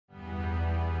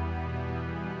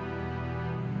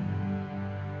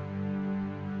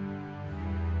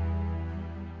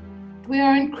we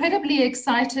are incredibly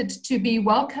excited to be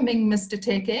welcoming Mr.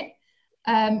 Teke.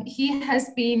 He has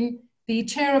been the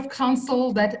chair of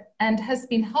council and has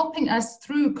been helping us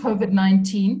through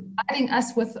COVID-19, providing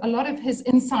us with a lot of his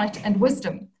insight and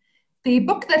wisdom. The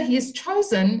book that he has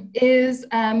chosen is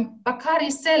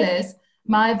Bakari Sellers,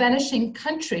 My Vanishing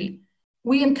Country.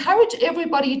 We encourage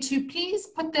everybody to please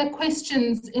put their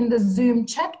questions in the Zoom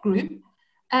chat group.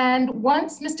 And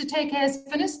once Mr. Teke has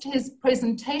finished his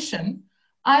presentation,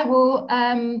 I will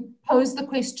pose the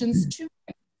questions to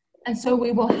him. And so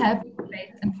we will have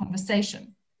debate and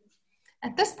conversation.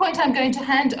 At this point, I'm going to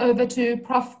hand over to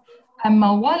Prof.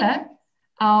 Mawala,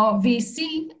 our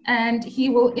VC, and he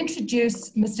will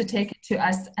introduce Mr. Teke to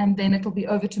us, and then it'll be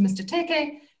over to Mr.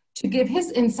 Teke to give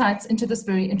his insights into this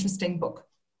very interesting book.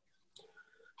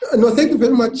 No, thank you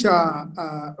very much,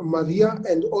 Maria,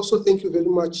 and also thank you very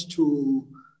much to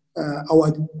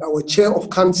our Chair of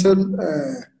Council,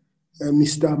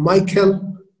 Mr.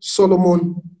 Michael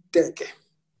Solomon Teke.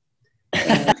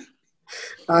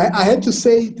 I had to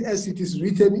say it as it is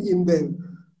written in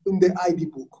the ID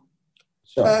book.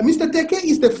 Sure. Mr. Teke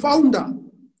is the founder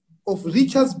of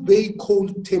Richards Bay Coal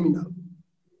Terminal,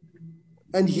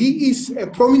 and he is a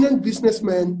prominent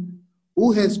businessman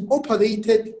who has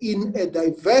operated in a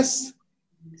diverse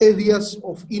areas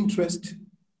of interest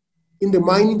in the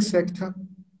mining sector,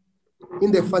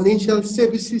 in the financial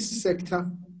services sector,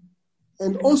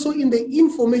 and also in the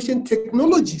information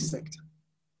technology sector.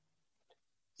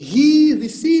 He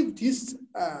received his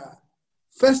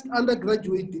first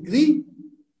undergraduate degree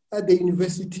at the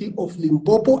University of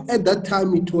Limpopo. At that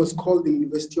time, it was called the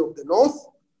University of the North.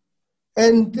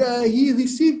 And he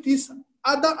received his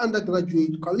other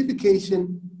undergraduate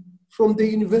qualification from the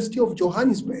University of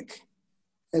Johannesburg.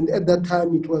 And at that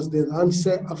time, it was the Randse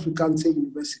Afrikaanse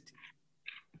University,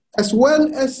 as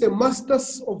well as a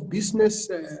Master's of Business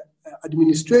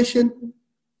Administration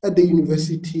at the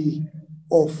University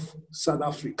of South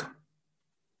Africa.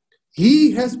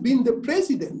 He has been the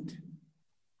president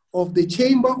of the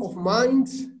Chamber of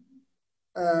Mines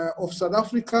of South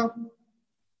Africa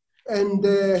and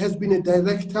has been a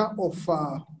director of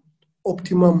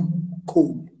Optimum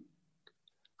Coal.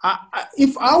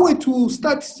 If I were to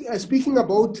start speaking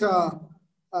about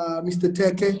Mr.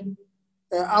 Teke,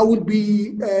 I would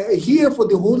be here for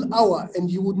the whole hour and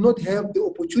you would not have the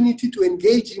opportunity to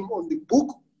engage him on the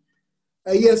book.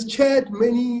 He has chaired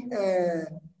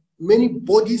many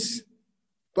bodies,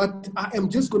 but I am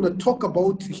just going to talk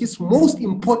about his most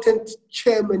important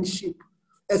chairmanship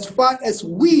as far as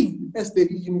we, as the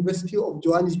University of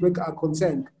Johannesburg, are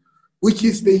concerned, which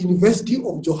is the University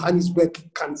of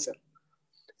Johannesburg Council.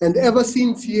 And ever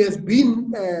since he has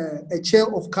been a chair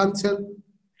of council,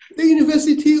 the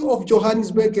University of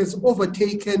Johannesburg has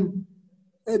overtaken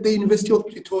the University of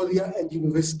Pretoria and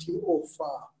University of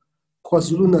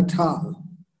KwaZulu-Natal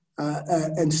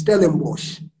and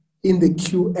Stellenbosch in the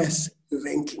QS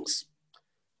rankings.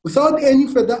 Without any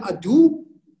further ado,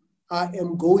 I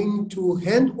am going to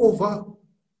hand over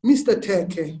Mr.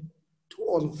 Teke to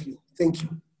all of you. Thank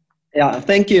you. Yeah,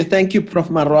 thank you. Thank you, Prof.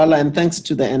 Marwala, and thanks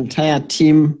to the entire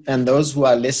team and those who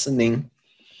are listening.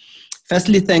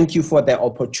 Firstly, thank you for the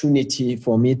opportunity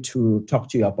for me to talk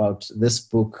to you about this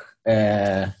book,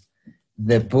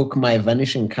 the book, My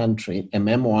Vanishing Country, a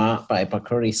memoir by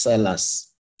Bakari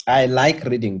Sellers. I like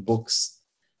reading books,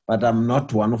 but I'm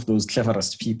not one of those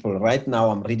cleverest people. Right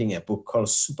now, I'm reading a book called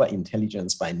Super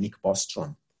Intelligence by Nick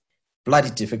Bostrom.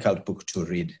 Bloody difficult book to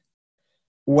read.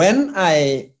 When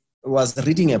I was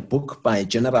reading a book by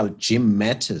General Jim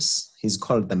Mattis, he's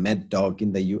called the Mad Dog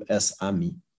in the US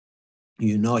Army.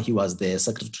 You know, he was the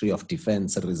Secretary of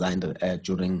Defense, resigned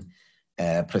during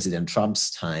President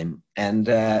Trump's time. And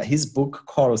his book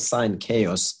called Sign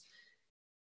Chaos.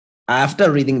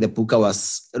 After reading the book, I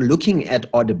was looking at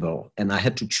Audible and I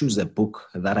had to choose a book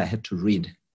that I had to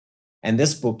read. And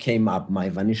this book came up, My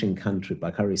Vanishing Country,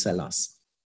 Bakari Sellers.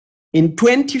 In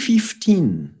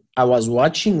 2015, I was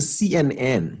watching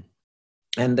CNN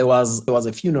and there was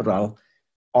a funeral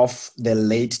of the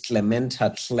late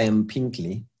Clementa Clem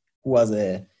Pinkley, who was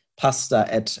a pastor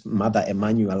at Mother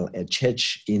Emanuel, a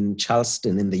church in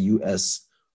Charleston in the US,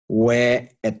 where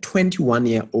a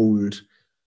 21-year-old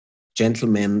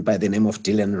gentleman by the name of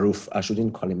Dylan Roof, I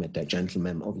shouldn't call him a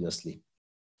gentleman, obviously.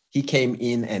 He came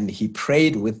in and he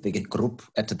prayed with the group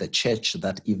at the church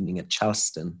that evening at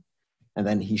Charleston. And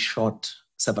then he shot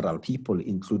several people,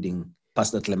 including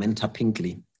Pastor Clementa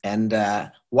Pinkley. And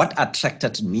what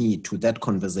attracted me to that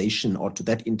conversation or to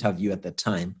that interview at the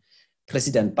time,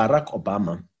 President Barack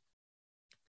Obama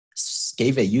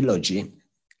gave a eulogy,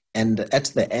 and at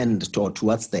the end, or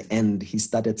towards the end, he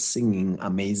started singing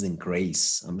Amazing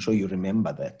Grace. I'm sure you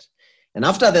remember that. And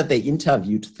after that, they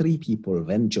interviewed 3 people,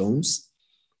 Van Jones,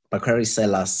 Bakari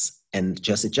Sellers, and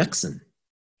Jesse Jackson.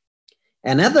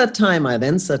 And at that time, I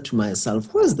then said to myself,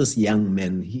 who is this young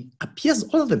man? He appears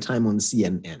all the time on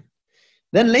CNN.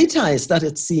 Then later, I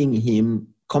started seeing him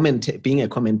being a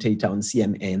commentator on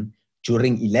CNN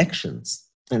during elections.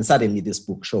 And suddenly this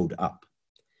book showed up.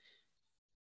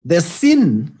 The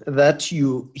scene that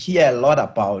you hear a lot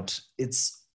about,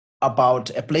 it's about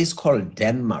a place called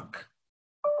Denmark.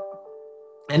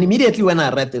 And immediately when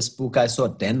I read this book, I saw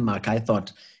Denmark. I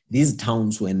thought these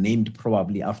towns were named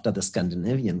probably after the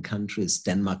Scandinavian countries,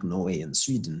 Denmark, Norway, and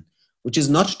Sweden, which is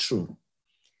not true.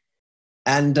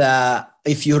 And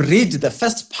if you read the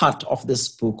first part of this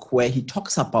book where he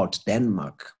talks about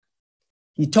Denmark,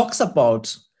 he talks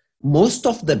about most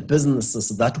of the businesses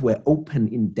that were open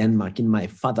in Denmark in my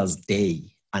father's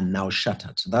day are now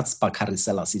shuttered. That's Bakari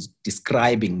Sellers is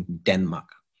describing Denmark.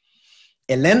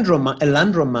 A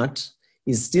landromat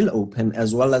is still open,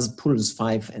 as well as Pools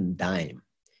 5 and Dime.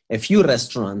 A few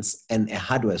restaurants and a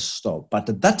hardware store,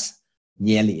 but that's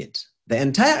nearly it. The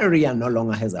entire area no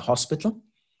longer has a hospital,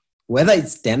 whether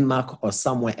it's Denmark or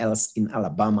somewhere else in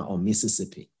Alabama or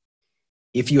Mississippi.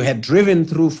 If you had driven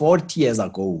through 40 years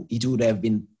ago, it would have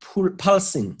been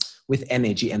pulsing with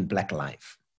energy and black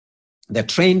life. The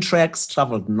train tracks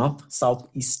traveled north, south,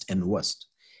 east, and west,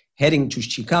 heading to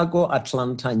Chicago,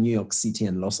 Atlanta, New York City,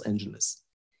 and Los Angeles.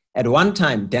 At one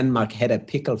time, Denmark had a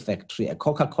pickle factory, a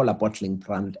Coca-Cola bottling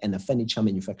plant, and a furniture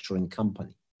manufacturing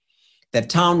company. The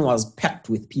town was packed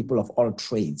with people of all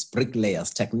trades, bricklayers,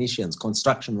 technicians,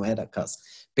 construction workers,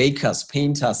 bakers,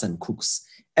 painters, and cooks,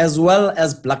 as well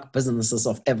as black businesses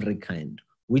of every kind,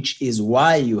 which is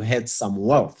why you had some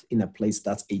wealth in a place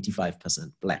that's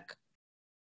 85% black.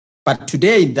 But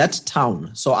today in that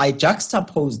town, so I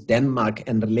juxtaposed Denmark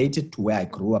and related to where I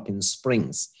grew up in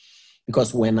Springs,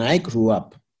 because when I grew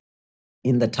up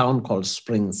in the town called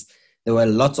Springs, there were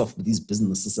lots of these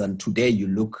businesses, and today you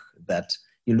look at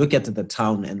the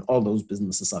town and all those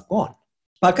businesses are gone.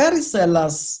 Bakari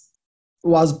Sellers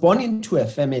was born into a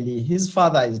family. His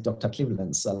father is Dr.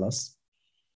 Cleveland Sellers.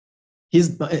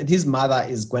 His mother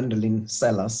is Gwendolyn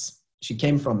Sellers. She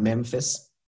came from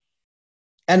Memphis.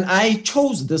 And I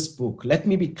chose this book, let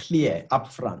me be clear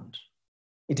up front.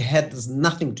 It has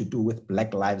nothing to do with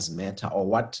Black Lives Matter or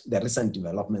what the recent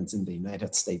developments in the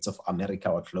United States of America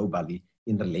or globally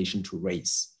in relation to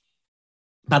race.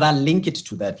 But I'll link it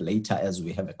to that later as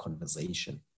we have a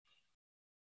conversation.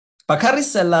 Bakari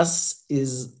Sellers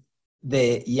is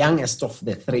the youngest of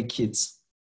the 3 kids.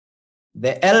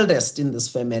 The eldest in this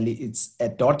family is a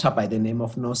daughter by the name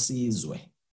of Nosizwe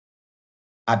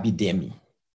Abidemi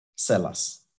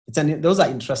Sellers. Those are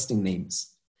interesting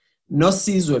names.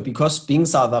 Nosizwe, because being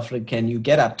South African, you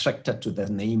get attracted to the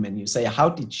name and you say, how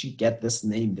did she get this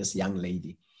name, this young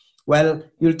lady? Well,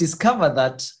 you'll discover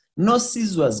that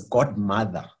Nosizwe's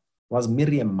godmother was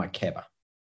Miriam Makeba.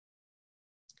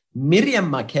 Miriam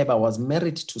Makeba was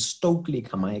married to Stokely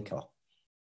Carmichael.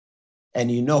 And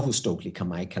you know who Stokely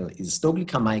Carmichael is. Stokely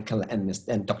Carmichael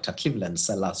and Dr. Cleveland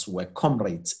Sellers were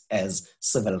comrades as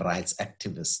civil rights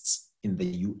activists in the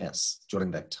US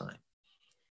during that time.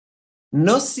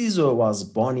 Nosizwe was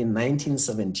born in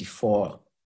 1974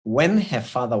 when her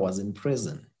father was in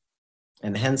prison.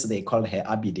 And hence they call her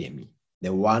Abidemi,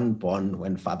 the one born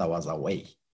when father was away.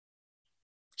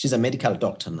 She's a medical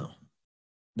doctor now.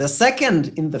 The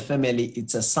second in the family,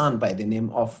 it's a son by the name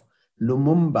of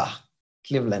Lumumba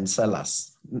Cleveland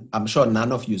Sellers. I'm sure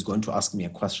none of you is going to ask me a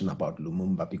question about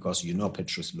Lumumba because you know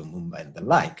Patrice Lumumba and the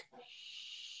like.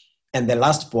 And the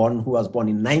last born, who was born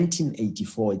in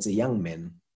 1984, it's a young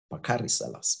man, Bakari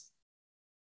Sellers.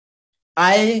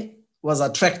 I was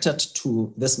attracted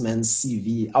to this man's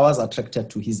CV. I was attracted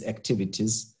to his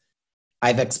activities.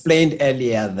 I've explained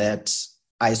earlier that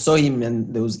I saw him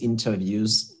in those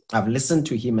interviews. I've listened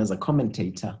to him as a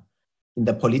commentator in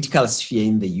the political sphere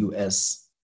in the US.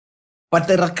 But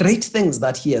there are great things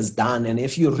that he has done. And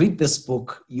if you read this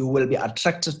book, you will be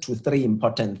attracted to 3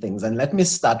 important things. And let me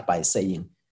start by saying,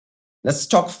 let's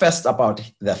talk first about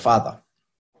the father.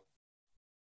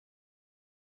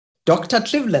 Dr.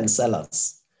 Cleveland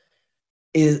Sellers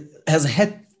has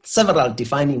had several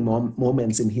defining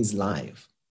moments in his life.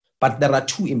 But there are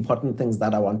 2 important things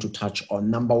that I want to touch on.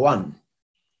 Number 1,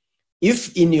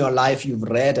 if in your life you've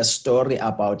read a story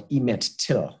about Emmett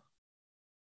Till,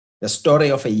 the story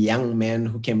of a young man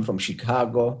who came from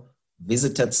Chicago,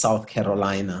 visited South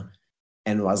Carolina,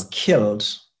 and was killed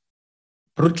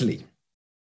brutally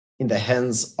in the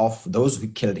hands of those who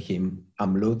killed him.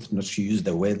 I'm loath not to use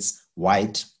the words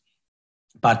white,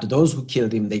 but those who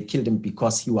killed him, they killed him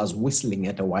because he was whistling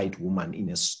at a white woman in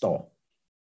a store.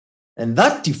 And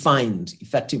that defined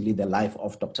effectively the life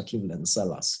of Dr. Cleveland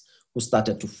Sellers, who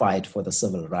started to fight for the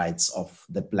civil rights of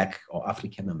the Black or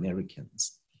African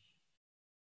Americans.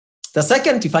 The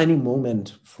second defining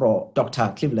moment for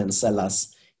Dr. Cleveland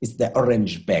Sellers is the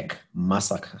Orangeburg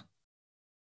massacre,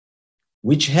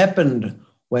 which happened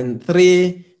when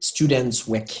 3 students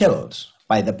were killed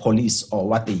by the police, or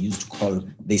what they used to call,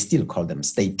 they still call them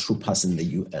state troopers in the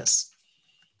US.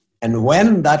 And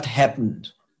when that happened,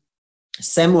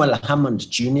 Samuel Hammond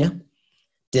Jr.,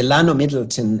 Delano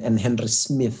Middleton, and Henry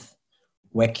Smith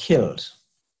were killed.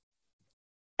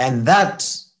 And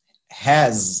that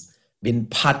has been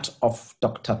part of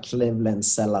Dr. Cleveland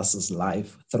Sellers'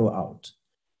 life throughout.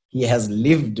 He has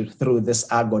lived through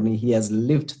this agony. He has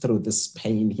lived through this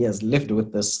pain. He has lived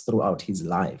with this throughout his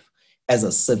life as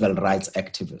a civil rights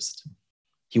activist.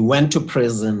 He went to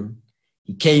prison.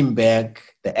 He came back.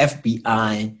 The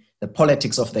FBI, the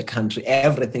politics of the country,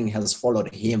 everything has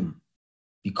followed him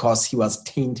because he was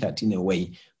tainted in a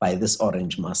way by this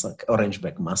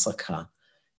Orangeburg massacre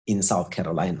in South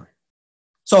Carolina.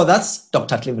 So that's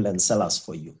Dr. Cleveland Sellers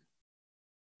for you.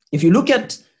 If you look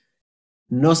at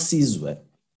Nosizwe,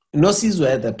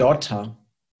 the daughter,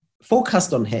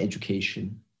 focused on her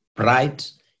education,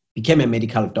 bright, became a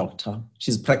medical doctor.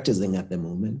 She's practicing at the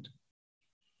moment.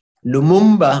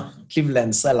 Lumumba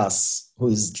Cleveland Sellers, who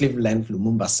is Cleveland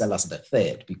Lumumba Sellers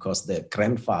III, because the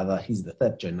grandfather, he's the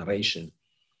 3rd generation.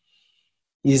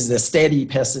 He's a steady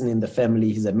person in the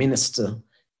family. He's a minister,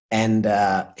 and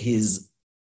he's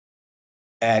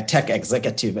a tech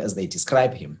executive, as they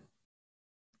describe him.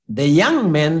 The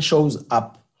young man shows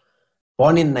up,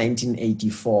 born in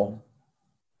 1984.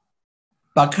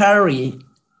 Bakari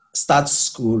starts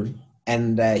school,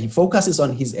 and he focuses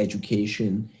on his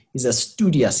education. He's a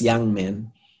studious young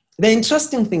man. The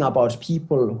interesting thing about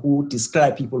people who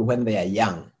describe people when they are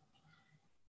young,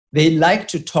 they like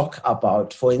to talk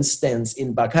about, for instance,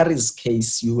 in Bakari's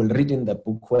case, you will read in the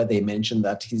book where they mention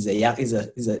that he's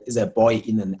a boy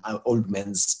in an old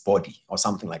man's body or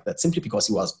something like that, simply because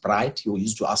he was bright. He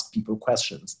used to ask people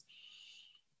questions.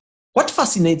 What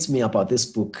fascinates me about this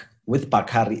book with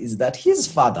Bakari is that his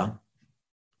father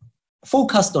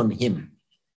focused on him,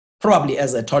 probably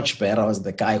as a torchbearer, as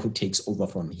the guy who takes over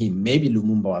from him. Maybe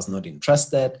Lumumba was not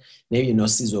interested, maybe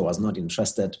Nosizwe was not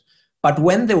interested. But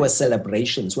when there were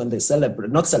celebrations, when they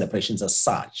celebrate, not celebrations as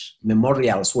such,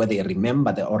 memorials where they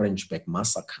remember the Orangeburg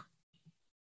massacre,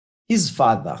 his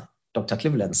father, Dr.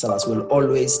 Cleveland Sellers, will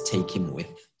always take him with.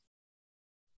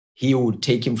 He would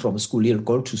take him from school. He'll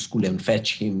go to school and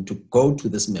fetch him to go to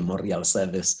this memorial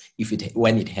service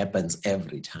when it happens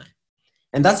every time.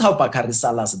 And that's how Bakari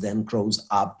Sellers then grows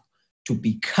up to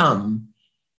become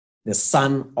the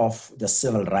son of the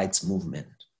civil rights movement.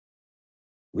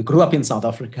 We grew up in South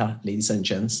Africa, ladies and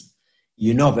gents.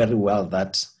 You know very well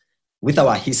that with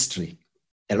our history,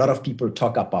 a lot of people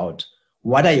talk about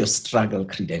what are your struggle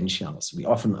credentials? We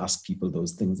often ask people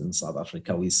those things in South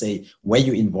Africa. We say, were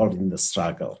you involved in the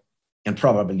struggle? And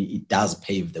probably it does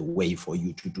pave the way for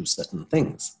you to do certain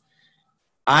things.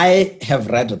 I have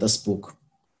read this book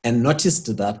and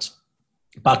noticed that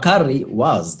Bakari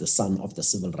was the son of the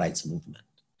civil rights movement.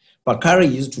 Bakari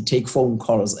used to take phone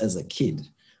calls as a kid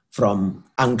from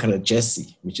Uncle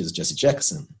Jesse, which is Jesse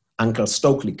Jackson, Uncle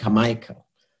Stokely Carmichael,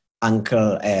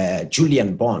 Uncle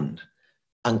Julian Bond,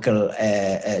 Uncle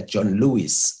John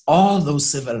Lewis, all those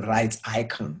civil rights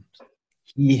icons.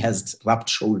 He has rubbed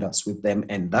shoulders with them,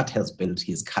 and that has built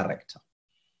his character.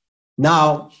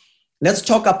 Now, let's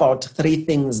talk about 3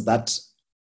 things that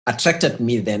attracted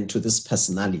me then to this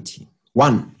personality.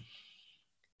 1,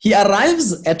 he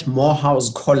arrives at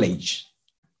Morehouse College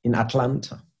in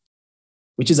Atlanta,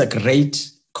 which is a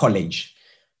great college.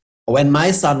 When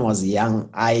my son was young,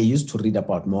 I used to read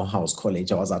about Morehouse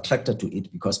College. I was attracted to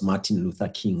it because Martin Luther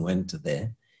King went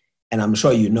there. And I'm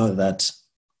sure you know that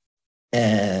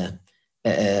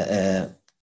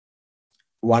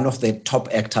one of the top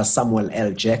actors, Samuel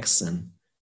L. Jackson,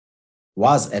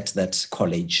 was at that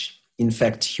college. In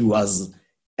fact, he was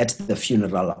at the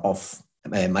funeral of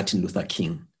Martin Luther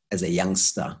King as a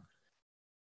youngster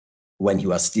when he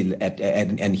was still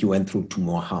and he went through to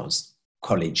Morehouse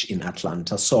College in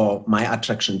Atlanta. So my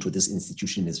attraction to this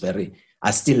institution is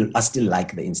I still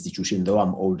like the institution. Though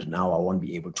I'm old now, I won't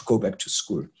be able to go back to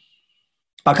school.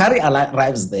 Bakari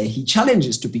arrives there. He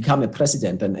challenges to become a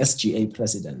president, an SGA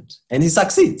president, and he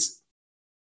succeeds.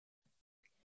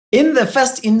 In the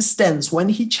first instance, when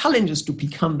he challenges to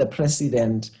become the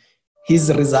president,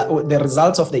 the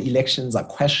results of the elections are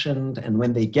questioned, and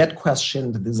when they get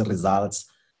questioned, these results,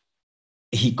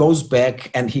 he goes back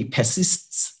and he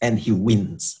persists and he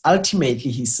wins.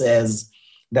 Ultimately, he says,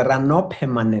 there are no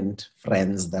permanent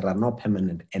friends, there are no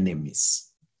permanent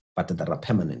enemies, but there are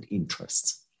permanent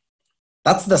interests.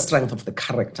 That's the strength of the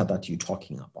character that you're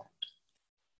talking about.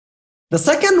 The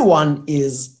second one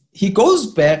is he goes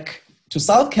back to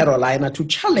South Carolina to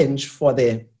challenge for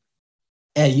the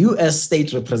US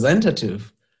state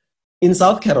representative in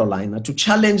South Carolina, to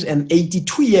challenge an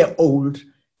 82-year-old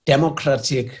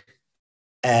Democratic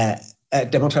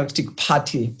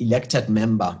Party elected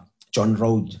member, John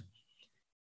Rhodes.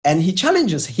 And he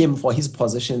challenges him for his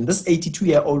position, this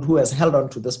 82-year-old who has held on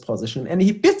to this position, and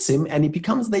he beats him and he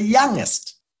becomes the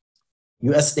youngest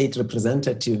US state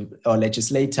representative or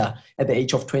legislator at the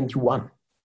age of 21.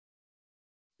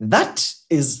 That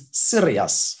is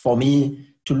serious for me,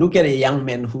 to look at a young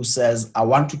man who says, I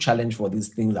want to challenge for these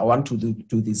things, I want to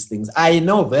do these things. I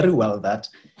know very well that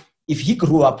if he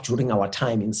grew up during our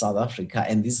time in South Africa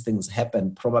and these things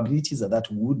happened, probabilities are that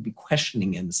we would be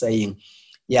questioning and saying,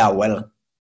 yeah, well,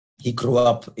 he grew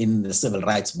up in the civil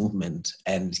rights movement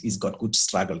and he's got good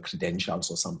struggle credentials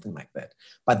or something like that.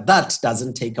 But that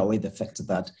doesn't take away the fact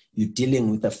that you're dealing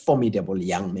with a formidable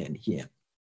young man here.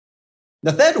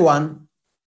 The third one,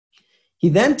 he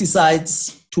then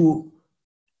decides to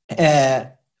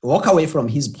walk away from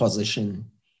his position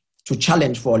to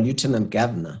challenge for lieutenant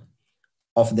governor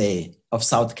of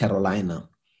South Carolina,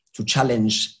 to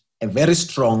challenge a very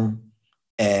strong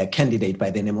candidate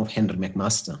by the name of Henry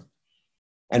McMaster.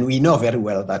 And we know very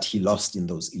well that he lost in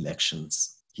those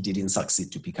elections. He didn't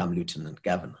succeed to become lieutenant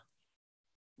governor.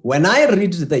 When I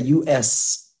read the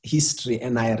US history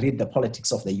and I read the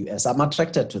politics of the US, I'm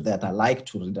attracted to that. I like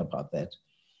to read about that.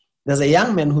 There's a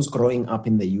young man who's growing up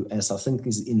in the US, I think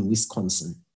he's in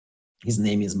Wisconsin. His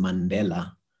name is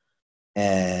Mandela.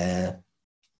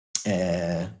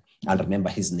 I'll remember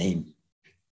his name.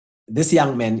 This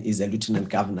young man is a lieutenant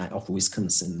governor of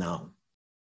Wisconsin now.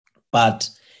 But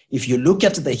if you look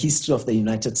at the history of the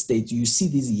United States, you see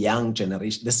this young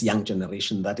generation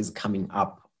that is coming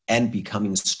up and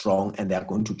becoming strong, and they are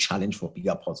going to challenge for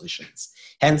bigger positions.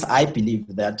 Hence, I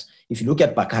believe that if you look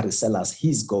at Bakari Sellers,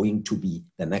 he's going to be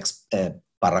the next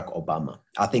Barack Obama.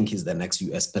 I think he's the next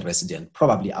US president,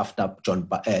 probably after Joe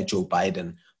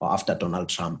Biden or after Donald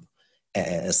Trump,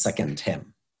 second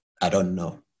term. I don't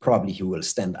know. Probably he will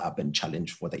stand up and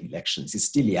challenge for the elections. He's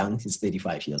still young, he's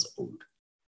 35 years old.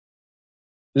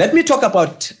 Let me talk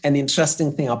about an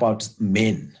interesting thing about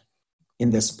men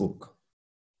in this book.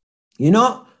 You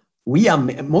know,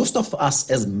 most of us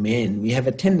as men, we have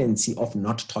a tendency of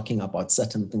not talking about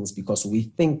certain things because we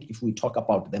think if we talk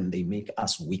about them, they make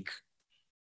us weak.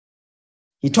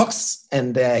 He talks,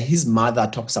 and his mother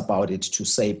talks about it to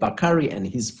say, Bakari and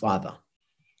his father,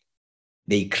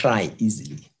 they cry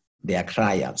easily. They are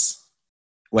criers.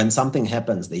 When something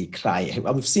happens, they cry.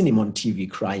 We've seen him on TV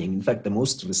crying. In fact, the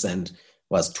most recent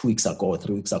was 2 weeks ago or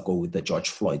 3 weeks ago with the George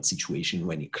Floyd situation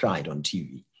when he cried on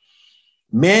TV.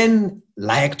 Men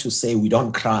like to say, we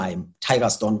don't cry,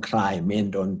 tigers don't cry,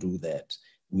 men don't do that.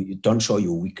 We don't show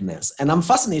your weakness. And I'm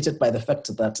fascinated by the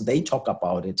fact that they talk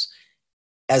about it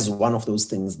as one of those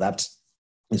things that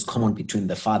is common between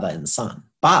the father and son.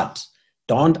 But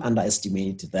don't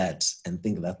underestimate that and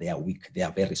think that they are weak. They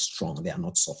are very strong. They are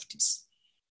not softies.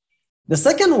 The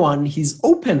second one, he's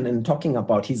open and talking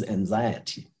about his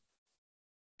anxiety.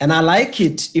 And I like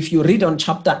it. If you read on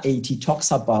chapter 8, he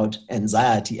talks about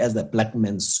anxiety as the black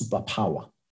man's superpower.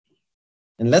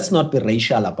 And let's not be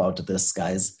racial about this,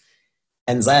 guys.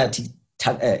 Anxiety,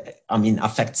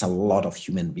 affects a lot of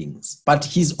human beings. But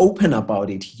he's open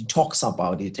about it. He talks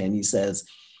about it and he says,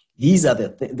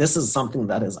 this is something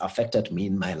that has affected me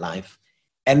in my life.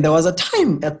 And there was a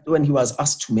time when he was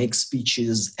asked to make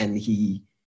speeches and he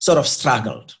sort of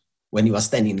struggled when he was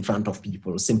standing in front of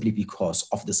people simply because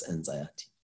of this anxiety.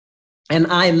 And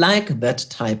I like that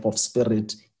type of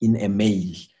spirit in a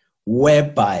male,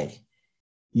 whereby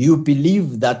you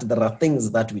believe that there are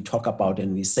things that we talk about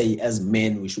and we say as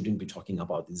men, we shouldn't be talking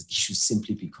about these issues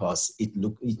simply because it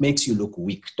makes you look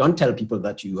weak. Don't tell people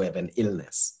that you have an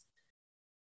illness.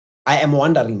 I am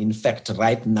wondering, in fact,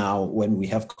 right now when we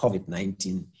have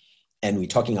COVID-19 and we're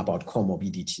talking about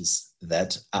comorbidities,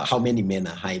 that how many men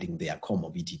are hiding their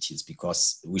comorbidities,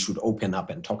 because we should open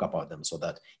up and talk about them so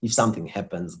that if something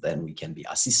happens, then we can be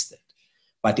assisted.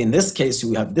 But in this case,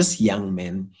 we have this young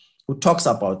man who talks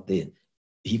about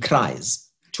he cries.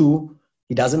 2,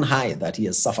 he doesn't hide that he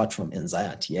has suffered from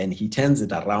anxiety, and he turns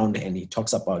it around and he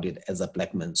talks about it as a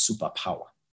black man's superpower.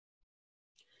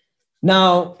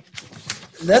 Now,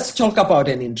 let's talk about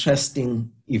an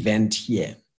interesting event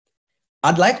here.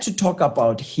 I'd like to talk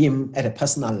about him at a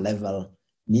personal level,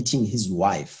 meeting his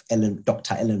wife,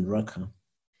 Dr. Ellen Rucker.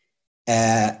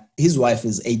 His wife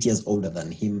is 8 years older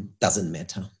than him. Doesn't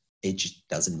matter. Age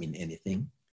doesn't mean anything.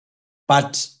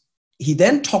 But he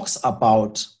then talks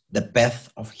about the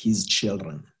birth of his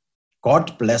children.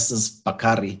 God blesses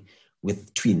Bakari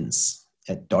with twins,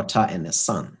 a daughter and a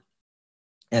son.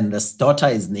 And this daughter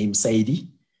is named Saidi.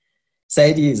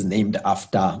 Saidi is named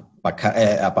after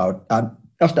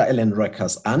after Ellen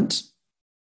Rocker's aunt.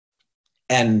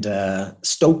 And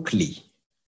Stokely,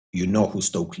 you know who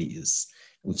Stokely is.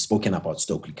 We've spoken about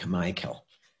Stokely Carmichael.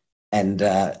 And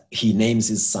he names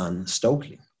his son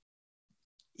Stokely.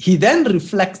 He then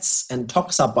reflects and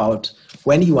talks about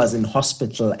when he was in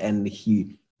hospital and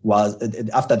he was,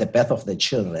 after the birth of the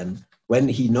children, when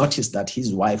he noticed that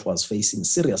his wife was facing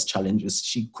serious challenges.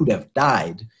 She could have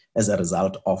died as a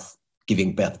result of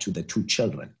giving birth to the two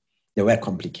children. There were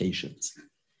complications.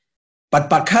 But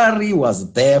Bakari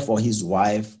was there for his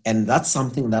wife, and that's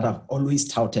something that I've always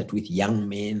touted with young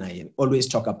men. I always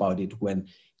talk about it when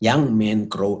young men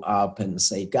grow up and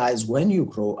say, guys, when you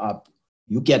grow up,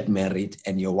 you get married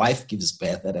and your wife gives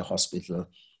birth at a hospital,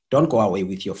 don't go away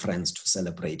with your friends to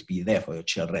celebrate. Be there for your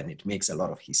children. It makes a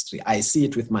lot of history. I see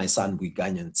it with my son,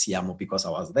 Buiganya and Siamo, because I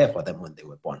was there for them when they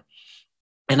were born.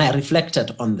 And I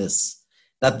reflected on this,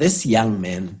 that this young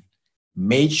man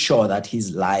made sure that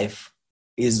his life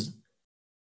is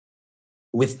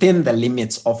within the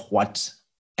limits of what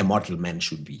a mortal man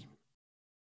should be.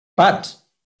 But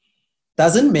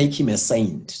doesn't make him a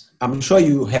saint. I'm sure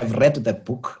you have read the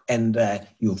book and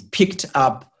you've picked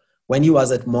up when he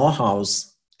was at Morehouse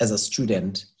as a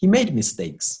student, he made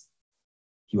mistakes.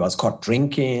 He was caught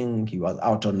drinking. He was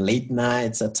out on late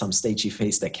nights. At some stage, he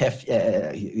faced a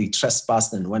cafe. He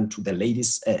trespassed and went to the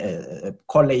ladies'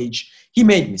 college. He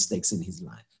made mistakes in his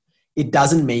life. It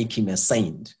doesn't make him a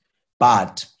saint,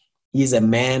 but he is a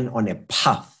man on a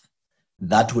path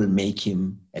that will make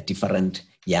him a different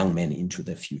young man into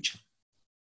the future.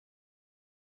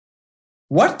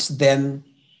 What then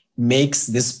makes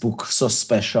this book so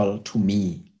special to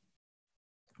me?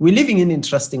 We're living in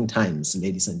interesting times,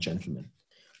 ladies and gentlemen.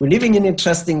 We're living in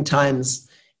interesting times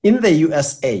in the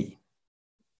USA.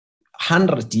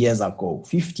 100 years ago,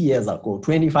 50 years ago,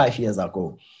 25 years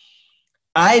ago,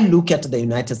 I look at the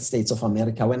United States of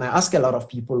America. When I ask a lot of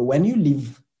people, when you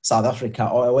leave South Africa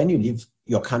or when you leave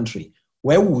your country,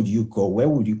 where would you go? Where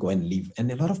would you go and live?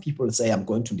 And a lot of people say, I'm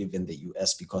going to live in the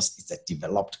US because it's a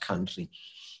developed country.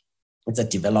 It's a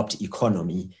developed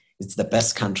economy. It's the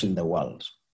best country in the world.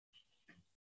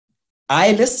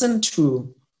 I listened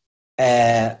to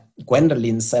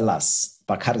Gwendolyn Sellers,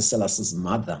 Bakari Sellers'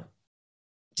 mother,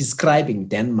 describing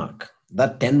Denmark,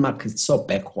 that Denmark is so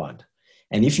backward.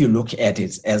 And if you look at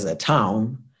it as a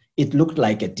town, it looked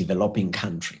like a developing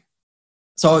country.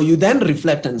 So you then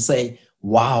reflect and say,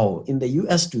 wow, in the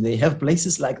US, do they have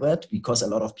places like that? Because a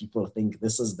lot of people think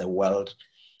this is the world,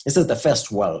 this is the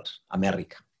first world,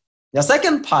 America. The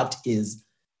second part is,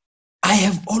 I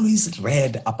have always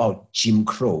read about Jim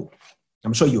Crow.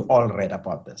 I'm sure you all read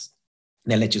about this.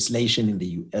 The legislation in the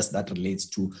US that relates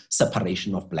to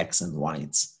separation of blacks and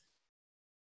whites.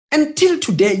 Until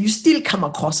today, you still come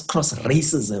across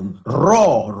racism,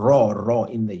 raw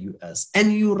in the US.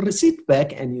 And you sit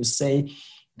back and you say,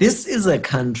 this is a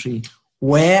country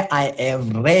where I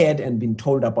have read and been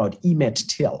told about Emmett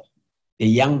Till, the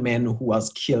young man who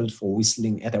was killed for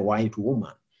whistling at a white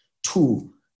woman.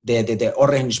 2, the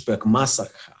Orangeburg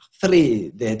massacre.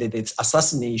 3, the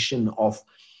assassination of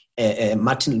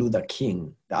Martin Luther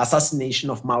King, the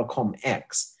assassination of Malcolm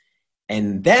X.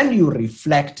 And then you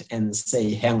reflect and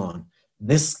say, hang on,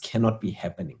 this cannot be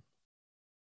happening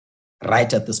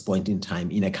right at this point in time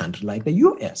in a country like the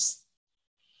US.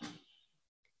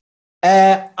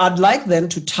 I'd like then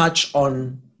to touch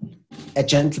on a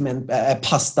gentleman,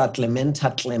 Pastor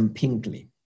Clementa Clem Pinkley.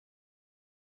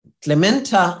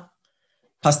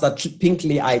 Pastor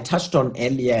Pinkley, I touched on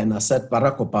earlier and I said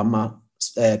Barack Obama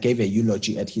gave a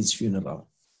eulogy at his funeral.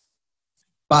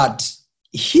 But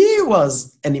he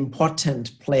was an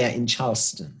important player in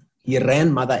Charleston. He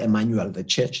ran Mother Emanuel, the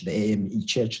church, the AME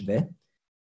church there.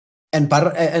 And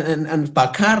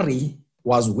Bakari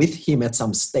was with him at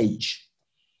some stage,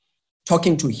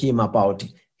 talking to him about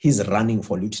his running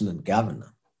for lieutenant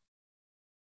governor.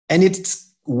 And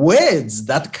it's words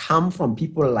that come from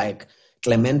people like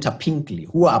Clementa Pinkley,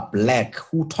 who are black,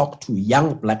 who talk to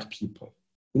young black people.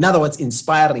 In other words,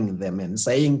 inspiring them and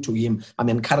saying to him, I'm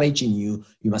encouraging you,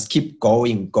 you must keep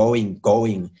going.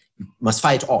 You must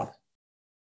fight on.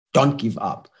 Don't give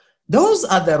up. Those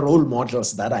are the role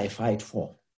models that I fight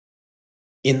for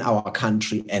in our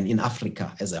country and in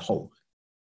Africa as a whole.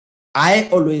 I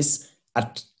always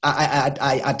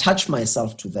I attach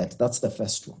myself to that. That's the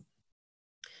first one.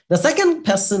 The second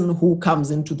person who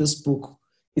comes into this book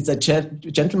is a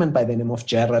gentleman by the name of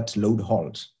Jared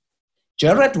Lodehold.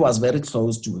 Jared was very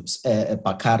close to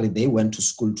Bakari. They went to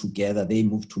school together. They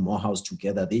moved to Morehouse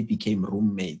together. They became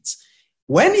roommates.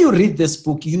 When you read this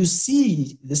book, you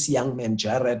see this young man,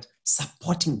 Jared,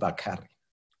 supporting Bakari.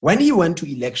 When he went to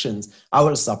elections, I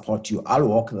will support you. I'll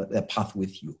walk the path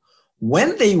with you.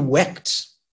 When they worked,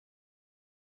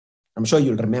 I'm sure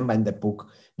you'll remember in the book,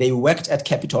 they worked at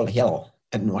Capitol Hill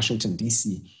in Washington,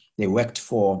 D.C. They worked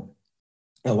for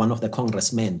one of the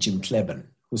congressmen, Jim Cleburne,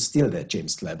 who's still there,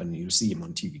 James Cleburne. You see him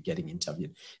on TV getting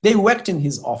interviewed. They worked in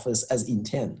his office as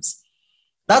interns.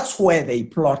 That's where they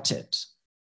plotted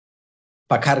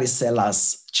Bakari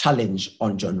Sellers' challenge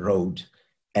on John Road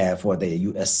for the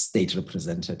US state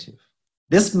representative.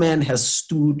 This man has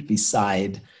stood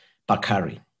beside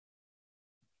Bakari.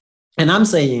 And I'm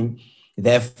saying,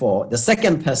 therefore, the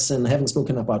second person, having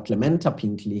spoken about Clementa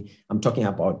Pinkley, I'm talking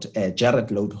about Jared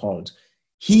Lodehold.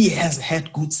 He has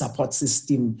had good support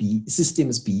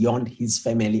systems beyond his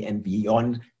family and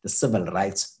beyond the civil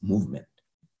rights movement.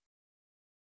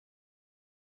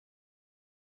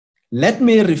 Let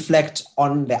me reflect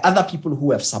on the other people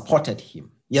who have supported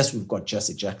him. Yes, we've got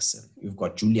Jesse Jackson. We've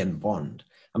got Julian Bond.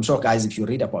 I'm sure, guys, if you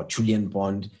read about Julian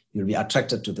Bond, you'll be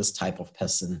attracted to this type of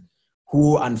person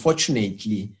who,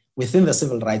 unfortunately, within the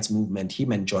civil rights movement,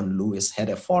 him and John Lewis had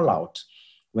a fallout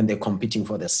when they're competing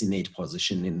for the Senate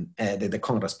position, in the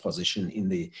Congress position in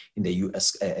the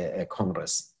US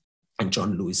Congress. And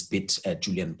John Lewis beat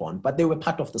Julian Bond, but they were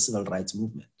part of the civil rights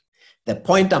movement. The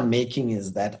point I'm making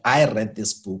is that I read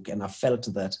this book and I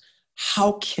felt that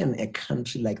how can a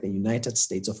country like the United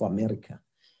States of America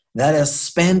that has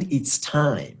spent its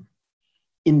time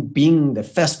in being the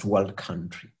first world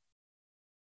country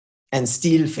and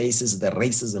still faces the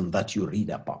racism that you read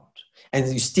about,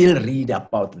 and you still read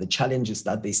about the challenges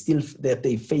that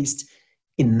they faced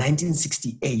in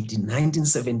 1968, in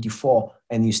 1974,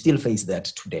 and you still face that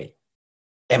today.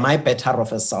 Am I better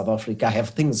off as South Africa? Have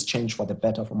things changed for the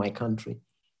better for my country?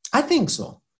 I think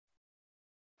so.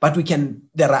 But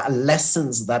there are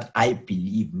lessons that I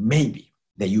believe maybe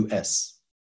the US,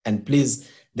 and please,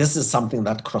 this is something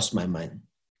that crossed my mind.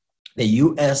 The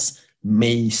US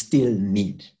may still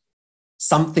need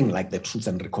something like the Truth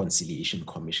and Reconciliation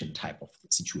Commission type of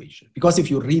situation. Because if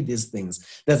you read these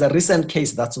things, there's a recent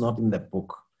case that's not in the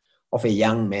book of a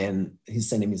young man,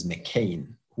 his name is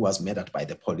McCain, who was murdered by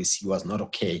the police. He was not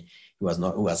okay. He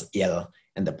was ill,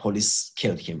 and the police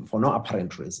killed him for no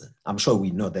apparent reason. I'm sure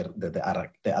we know that there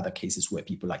are other cases where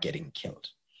people are getting killed.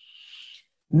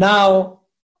 Now,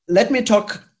 let me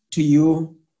talk to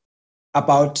you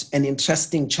about an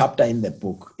interesting chapter in the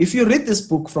book. If you read this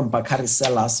book from Bakari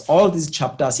Sellers, all these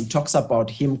chapters, he talks about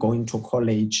him going to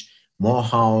college,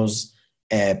 Morehouse,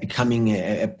 becoming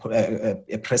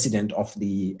a president of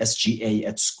the SGA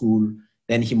at school.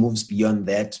 Then he moves beyond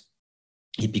that.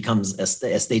 He becomes a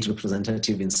state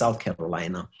representative in South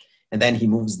Carolina. And then he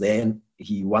moves there and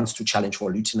he wants to challenge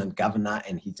for lieutenant governor,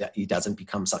 and he doesn't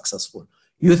become successful.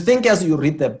 You think as you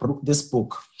read this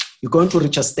book, you're going to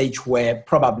reach a stage where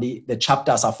probably the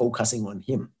chapters are focusing on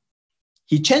him.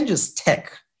 He changes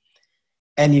tack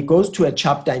and he goes to a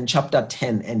chapter in chapter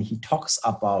 10, and he talks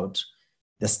about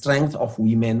the strength of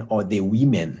women, or the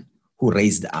women who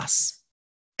raised us.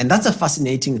 And that's a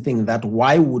fascinating thing, that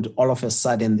why would all of a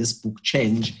sudden this book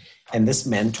change and this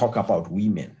man talk about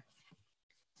women?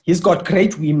 He's got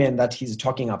great women that he's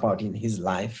talking about in his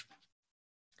life.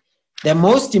 The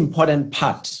most important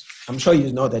part, I'm sure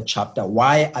you know that chapter,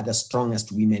 why are the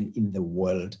strongest women in the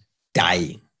world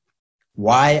dying?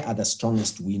 Why are the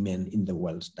strongest women in the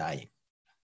world dying?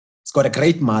 He's got a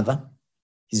great mother.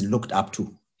 He's looked up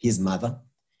to his mother.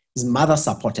 His mother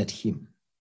supported him.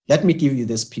 Let me give you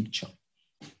this picture.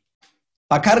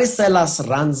 Bakari Sellers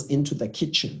runs into the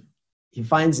kitchen. He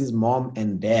finds his mom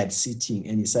and dad sitting,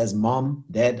 and he says, "Mom,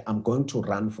 Dad, I'm going to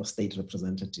run for state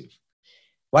representative."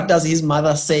 What does his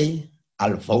mother say?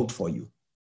 "I'll vote for you."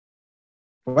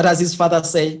 What does his father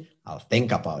say? "I'll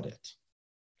think about it."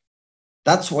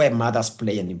 That's where mothers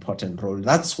play an important role.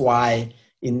 That's why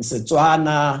in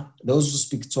Setswana, those who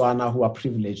speak Tswana, who are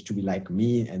privileged to be like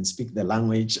me and speak the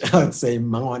language, I would say,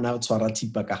 "Mangwana tswara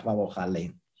thipa ka ba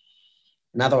bogaleng."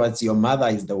 In other words, your mother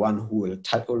is the one who will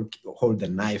hold the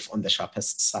knife on the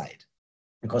sharpest side,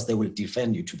 because they will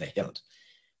defend you to the hilt.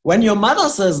 When your mother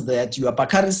says that, you are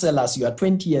Bakari Sellers, you are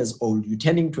 20 years old, you're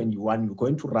turning 21, you're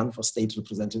going to run for state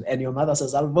representative, and your mother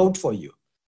says, "I'll vote for you."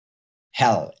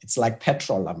 Hell, it's like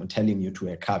petrol, I'm telling you, to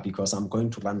a car, because I'm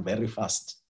going to run very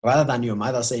fast. Rather than your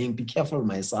mother saying, "Be careful,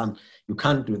 my son, you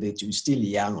can't do that, you're still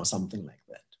young," or something like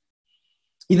that.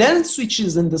 He then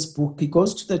switches in this book. He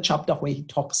goes to the chapter where he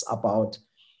talks about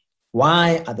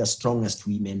why are the strongest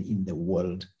women in the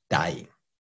world dying.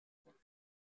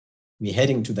 We're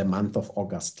heading to the month of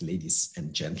August, ladies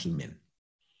and gentlemen.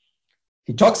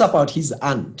 He talks about his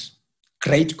aunt,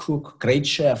 great cook, great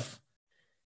chef.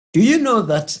 Do you know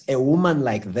that a woman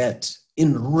like that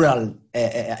in rural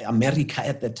America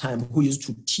at the time who used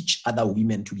to teach other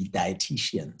women to be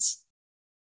dietitians?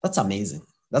 That's amazing.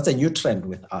 That's a new trend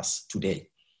with us today.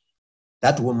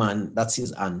 That woman, that's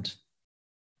his aunt.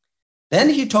 Then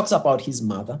he talks about his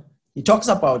mother. He talks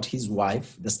about his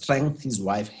wife, the strength his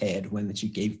wife had when she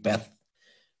gave birth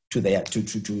to the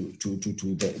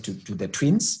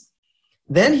twins.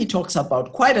 Then he talks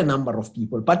about quite a number of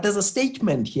people, but there's a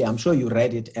statement here, I'm sure you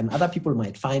read it, and other people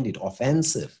might find it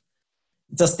offensive.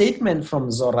 It's a statement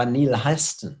from Zora Neale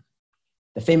Hurston,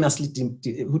 the famously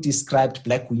who described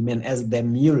Black women as the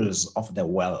mules of the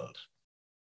world.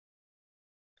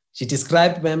 She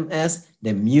described them as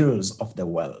the mules of the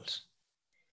world.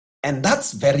 And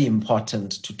that's very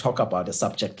important to talk about a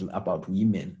subject about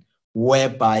women,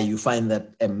 whereby you find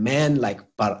that a man like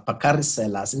Bakari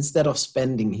Sellers, instead of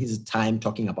spending his time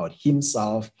talking about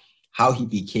himself, how he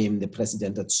became the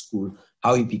president at school,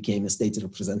 how he became a state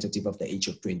representative of the age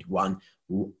of 21,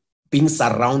 being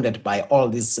surrounded by all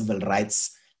these civil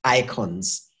rights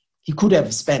icons, he could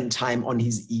have spent time on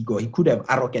his ego. He could have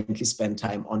arrogantly spent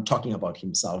time on talking about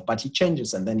himself, but he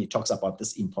changes and then he talks about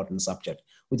this important subject,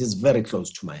 which is very close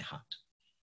to my heart.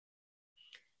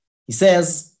 He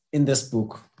says in this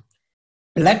book,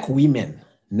 Black women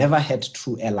never had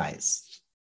true allies.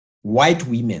 White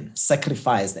women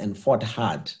sacrificed and fought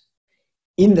hard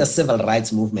in the civil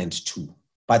rights movement too,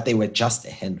 but they were just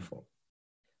a handful.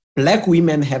 Black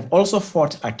women have also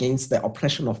fought against the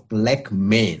oppression of Black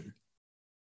men.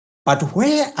 But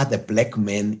where are the Black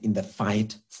men in the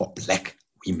fight for Black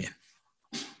women?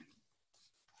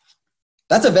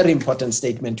 That's a very important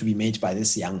statement to be made by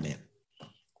this young man.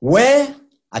 Where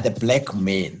are the Black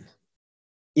men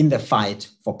in the fight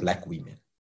for Black women?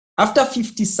 After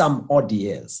 50 some odd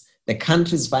years, the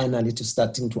country is finally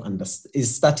starting to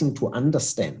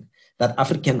understand that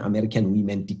African American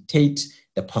women dictate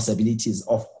the possibilities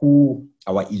of who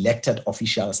our elected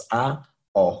officials are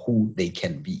or who they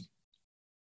can be.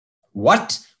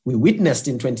 What we witnessed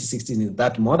in 2016 is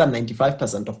that more than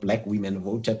 95% of Black women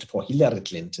voted for Hillary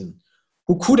Clinton,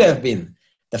 who could have been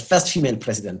the first female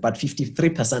president, but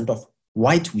 53% of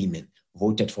white women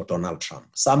voted for Donald Trump,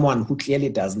 someone who clearly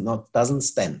doesn't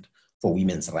stand for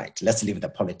women's rights. Let's leave the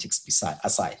politics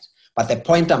aside. But the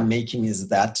point I'm making is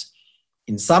that,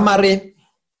 in summary,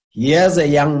 here's a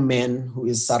young man who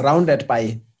is surrounded by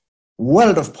a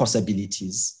world of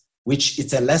possibilities, which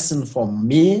is a lesson for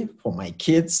me, for my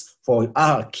kids, for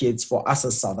our kids, for us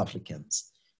as South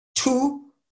Africans.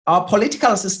 Two, our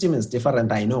political system is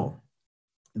different. I know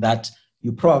that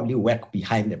you probably work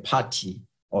behind a party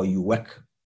or you work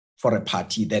for a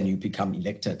party, then you become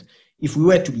elected. If we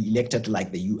were to be elected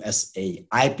like the USA,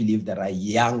 I believe there are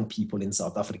young people in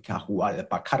South Africa who are the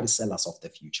Bakari Sellers of the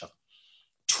future.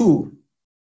 Two,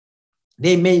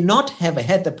 they may not have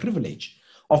had the privilege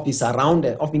of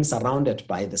being surrounded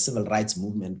by the civil rights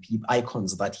movement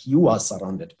icons that he was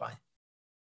surrounded by.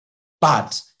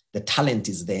 But the talent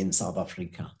is there in South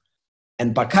Africa.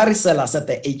 And Bakari Sellers at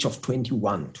the age of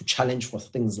 21 to challenge for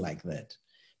things like that,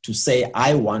 to say,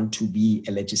 I want to be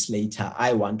a legislator,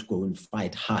 I want to go and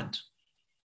fight hard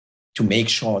to make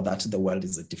sure that the world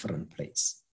is a different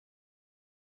place.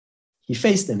 He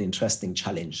faced an interesting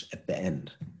challenge at the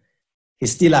end.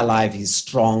 He's still alive, he's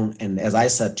strong, and as I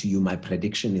said to you, my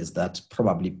prediction is that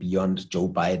probably beyond Joe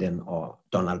Biden or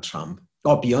Donald Trump,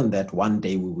 or beyond that, one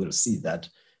day we will see that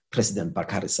President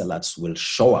Bakari Sellers will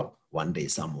show up one day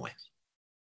somewhere.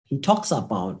 He talks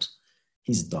about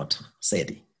his daughter,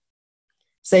 Sadie.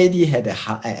 Sadie had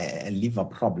a liver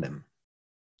problem,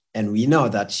 and we know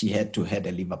that she had to have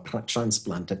a liver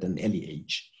transplant at an early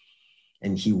age,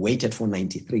 and he waited for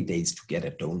 93 days to get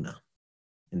a donor.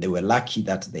 And they were lucky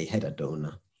that they had a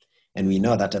donor. And we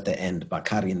know that at the end,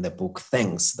 Bakari in the book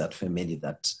thanks that family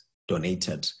that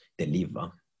donated the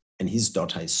liver. And his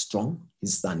daughter is strong.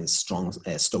 His son is strong,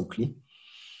 Stokely.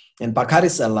 And Bakari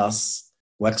Sellers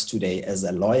works today as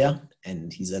a lawyer,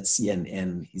 and he's at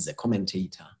CNN. He's a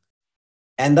commentator.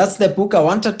 And that's the book I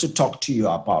wanted to talk to you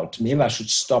about. Maybe I should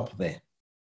stop there.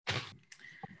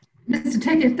 Mr.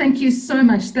 Teke, thank you so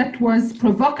much. That was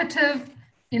provocative,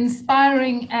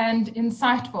 inspiring, and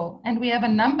insightful. And we have a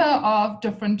number of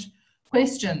different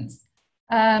questions.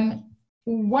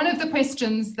 One of the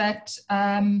questions that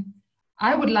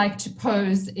I would like to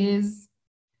pose is,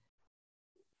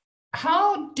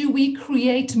 how do we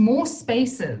create more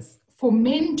spaces for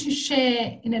men to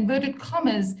share, in inverted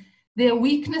commas, their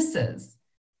weaknesses,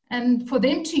 and for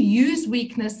them to use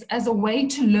weakness as a way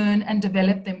to learn and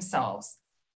develop themselves.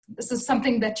 This is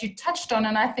something that you touched on,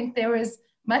 and I think there is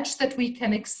much that we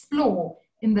can explore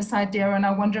in this idea, and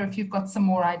I wonder if you've got some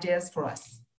more ideas for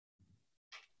us.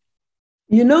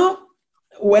 You know,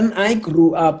 when I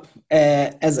grew up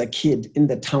as a kid in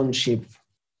the township,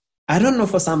 I don't know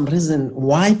for some reason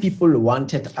why people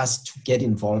wanted us to get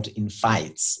involved in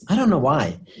fights. I don't know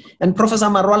why. And Professor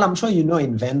Marwala, I'm sure you know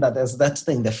in Venda, there's that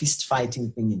thing, the fist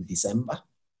fighting thing in December.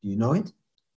 Do you know it?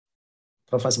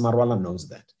 Professor Marwala knows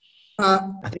that.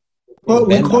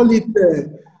 We call it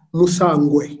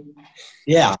Musangwe.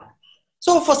 Yeah.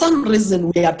 So for some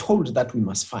reason, we are told that we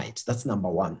must fight. That's number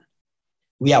one.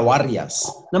 We are warriors.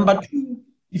 Number two,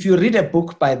 if you read a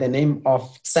book by the name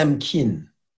of Sam Keen,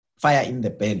 Fire in the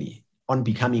Belly, on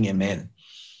becoming a man,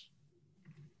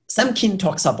 Sam Keen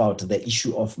talks about the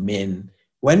issue of men.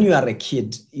 When you are a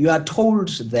kid, you are told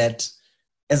that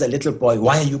as a little boy,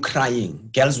 why are you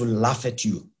crying? Girls will laugh at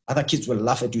you. Other kids will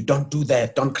laugh at you. Don't do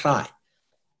that. Don't cry.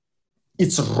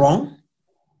 It's wrong.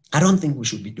 I don't think we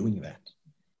should be doing that.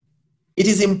 It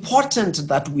is important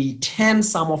that we turn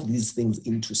some of these things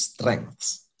into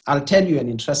strengths. I'll tell you an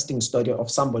interesting story of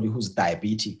somebody who's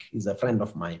diabetic. He's a friend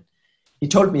of mine. He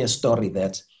told me a story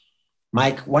that,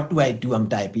 Mike, what do I do? I'm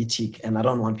diabetic and I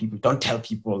don't want people, don't tell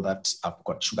people that I've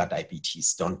got sugar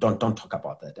diabetes. Don't talk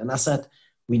about that. And I said,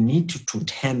 we need to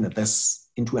turn this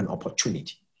into an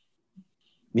opportunity.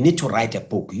 We need to write a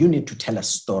book. You need to tell a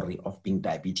story of being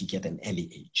diabetic at an early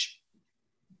age.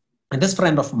 And this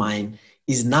friend of mine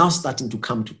is now starting to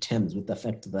come to terms with the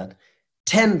fact that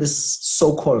turn this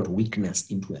so-called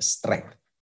weakness into a strength.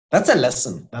 That's a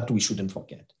lesson that we shouldn't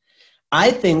forget.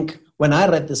 I think when I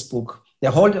read this book,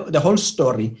 the whole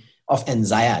story of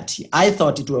anxiety, I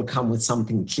thought it will come with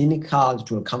something clinical,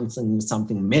 it will come with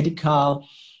something medical.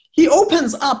 He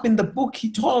opens up in the book,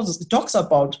 he talks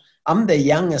about, I'm the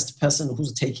youngest person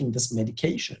who's taking this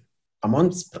medication. I'm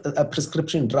on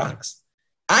prescription drugs.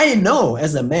 I know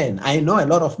as a man, I know a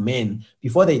lot of men,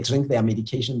 before they drink their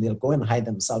medication, they'll go and hide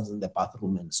themselves in the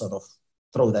bathroom and sort of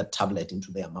throw that tablet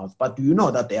into their mouth. But do you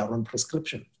know that they are on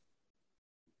prescription?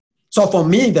 So for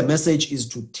me, the message is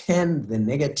to turn the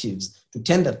negatives, to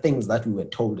turn the things that we were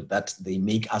told that they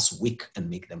make us weak and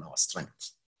make them our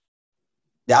strengths.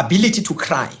 The ability to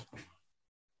cry.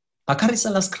 Bakari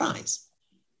Sellers cries.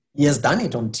 He has done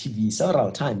it on TV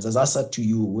several times. As I said to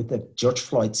you, with the George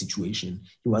Floyd situation,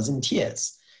 he was in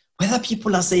tears. Whether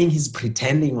people are saying he's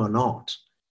pretending or not,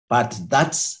 but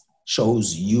that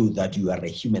shows you that you are a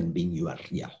human being, you are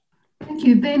real. Thank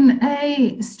you. Then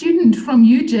a student from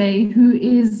UJ who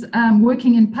is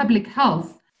working in public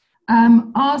health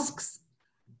asks,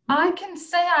 I can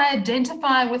say I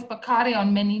identify with Bakari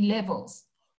on many levels.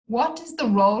 What is the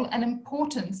role and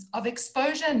importance of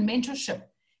exposure and mentorship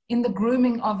in the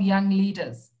grooming of young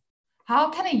leaders?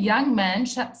 How can a young man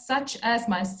such as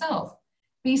myself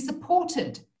be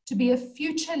supported to be a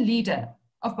future leader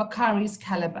of Bakari's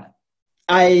caliber?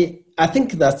 I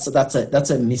think that's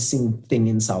a missing thing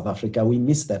in South Africa. We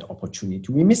miss that opportunity.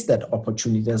 We miss that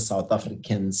opportunity as South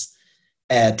Africans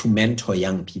to mentor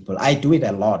young people. I do it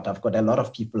a lot. I've got a lot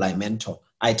of people I mentor.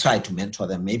 I try to mentor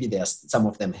them. Maybe some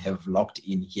of them have logged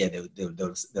in here.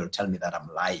 They'll tell me that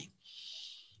I'm lying.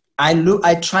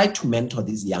 I try to mentor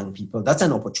these young people. That's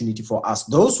an opportunity for us.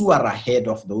 Those who are ahead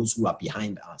of those who are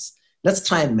behind us. Let's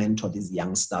try and mentor these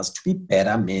youngsters to be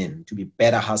better men, to be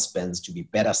better husbands, to be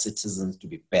better citizens, to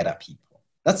be better people.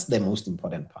 That's the most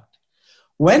important part.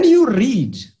 When you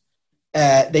read,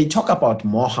 they talk about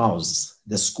Morehouse,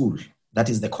 the school, that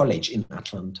is the college in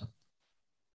Atlanta.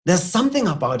 There's something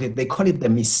about it. They call it the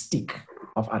mystique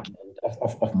of Atlanta,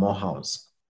 of Morehouse.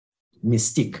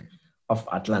 Mystique of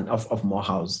Atlanta, of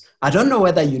Morehouse. I don't know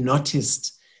whether you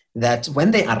noticed that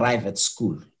when they arrive at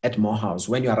school, at Morehouse,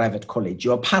 when you arrive at college,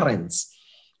 your parents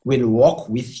will walk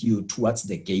with you towards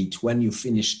the gate when you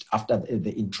finished after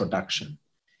the introduction.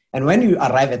 And when you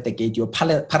arrive at the gate, your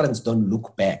parents don't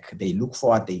look back. They look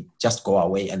forward, they just go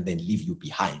away and then leave you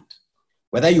behind.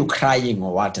 Whether you're crying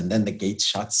or what, and then the gate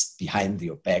shuts behind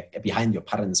your back, behind your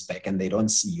parents' back, and they don't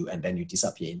see you, and then you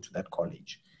disappear into that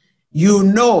college. You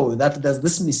know that there's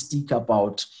this mystique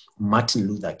about Martin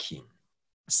Luther King,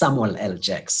 Samuel L.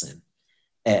 Jackson,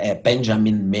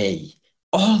 Benjamin May,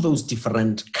 all those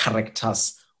different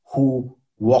characters who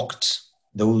walked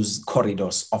those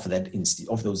corridors of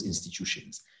those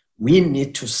institutions. We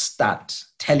need to start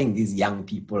telling these young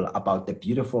people about the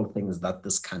beautiful things that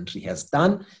this country has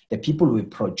done, the people we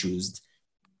produced.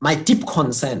 My deep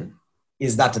concern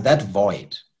is that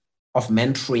void of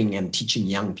mentoring and teaching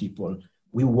young people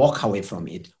we walk away from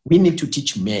it. We need to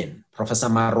teach men, Professor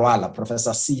Marwala,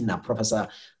 Professor Sina, Professor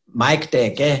Mike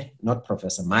Teke, not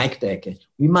Professor Mike Teke.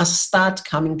 We must start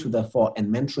coming to the fore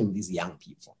and mentoring these young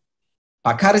people.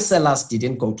 Bakari Sellers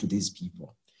didn't go to these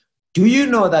people. Do you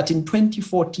know that in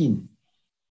 2014,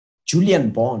 Julian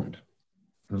Bond,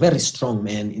 a very strong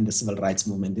man in the civil rights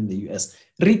movement in the US,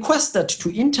 requested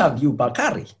to interview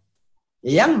Bakari,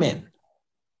 a young man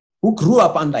who grew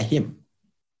up under him.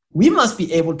 We must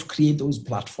be able to create those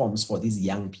platforms for these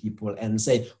young people and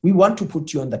say, we want to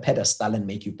put you on the pedestal and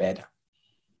make you better.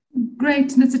 Great,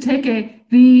 Mr. Teke.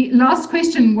 The last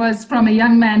question was from a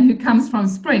young man who comes from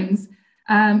Springs.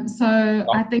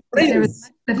 I think there is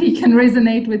much that he can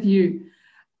resonate with you.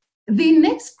 The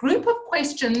next group of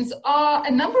questions are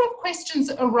a number of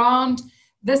questions around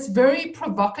this very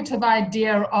provocative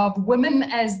idea of women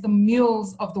as the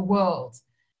mules of the world,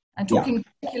 and talking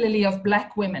particularly of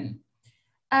Black women.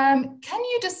 Can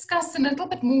you discuss in a little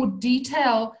bit more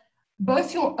detail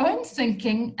both your own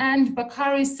thinking and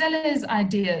Bakari Sellers'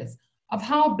 ideas of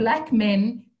how Black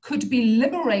men could be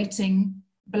liberating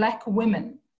Black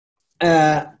women?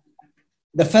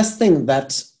 The first thing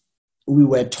that we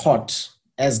were taught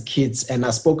as kids, and I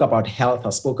spoke about health, I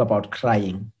spoke about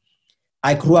crying.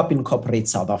 I grew up in corporate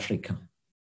South Africa.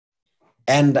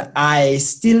 And I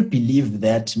still believe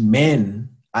that men,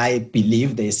 I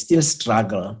believe they still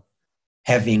struggle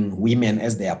having women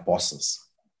as their bosses.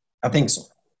 I think so,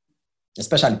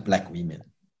 especially Black women.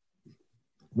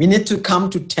 We need to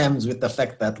come to terms with the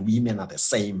fact that women are the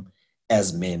same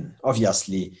as men.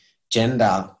 Obviously,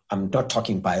 gender, I'm not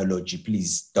talking biology,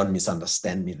 please don't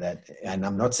misunderstand me that. And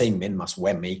I'm not saying men must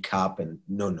wear makeup and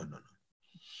no.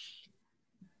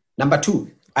 Number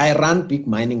two, I run big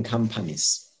mining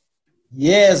companies.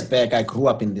 Years back, I grew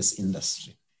up in this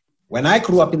industry. When I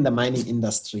grew up in the mining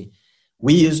industry,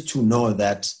 we used to know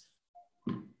that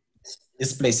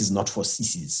this place is not for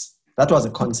sissies. That was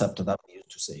a concept that we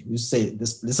used to say. We used to say,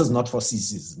 this is not for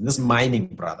sissies, this mining,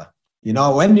 brother. You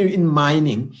know, when you're in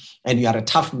mining and you are a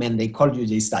tough man, they call you,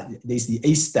 there's the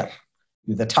Easter,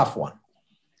 you're the tough one.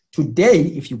 Today,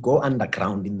 if you go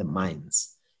underground in the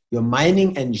mines, your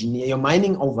mining engineer, your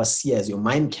mining overseers, your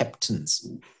mine captains,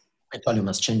 I thought you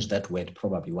must change that word,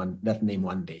 probably that name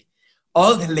one day.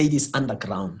 All the ladies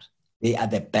underground, they are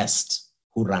the best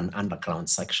who run underground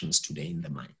sections today in the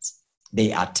mines.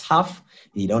 They are tough,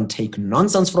 they don't take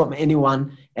nonsense from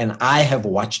anyone, and I have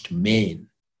watched men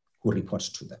who report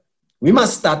to them. We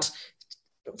must start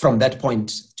from that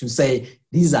point to say,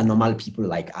 these are normal people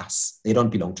like us. They don't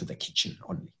belong to the kitchen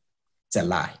only. It's a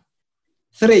lie.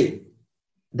 3,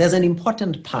 there's an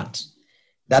important part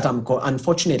that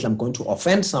unfortunately I'm going to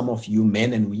offend some of you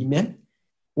men and women.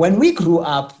 When we grew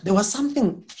up, there was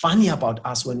something funny about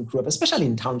us when we grew up, especially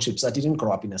in townships. I didn't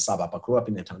grow up in a suburb, I grew up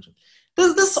in a township.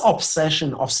 There's this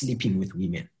obsession of sleeping with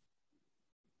women.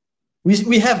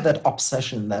 We have that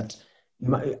obsession that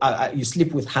you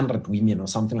sleep with 100 women or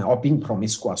something, or being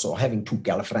promiscuous, or having 2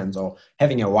 girlfriends, or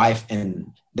having a wife,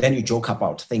 and then you joke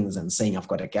about things and saying, I've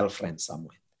got a girlfriend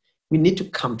somewhere. We need to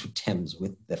come to terms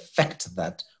with the fact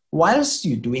that whilst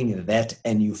you're doing that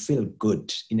and you feel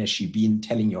good in a shebeen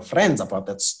telling your friends about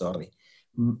that story,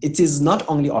 it is not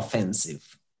only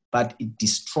offensive, but it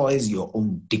destroys your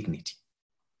own dignity.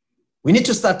 We need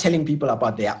to start telling people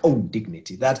about their own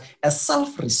dignity, that a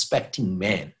self-respecting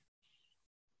man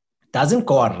doesn't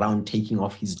go around taking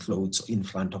off his clothes in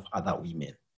front of other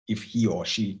women if he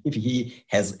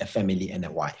has a family and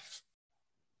a wife.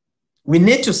 We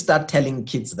need to start telling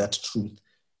kids that truth,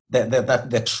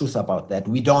 the truth about that.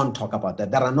 We don't talk about that.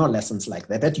 There are no lessons like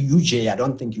that. At UJ, I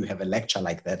don't think you have a lecture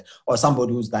like that, or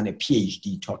somebody who's done a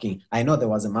PhD talking. I know there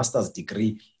was a master's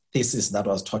degree thesis that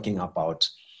was talking about,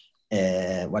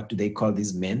 what do they call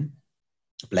these men?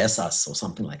 Bless us, or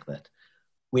something like that.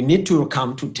 We need to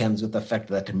come to terms with the fact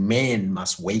that men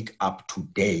must wake up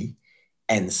today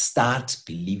and start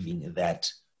believing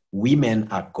that women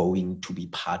are going to be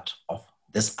part of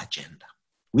this agenda.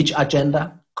 Which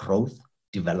agenda? Growth,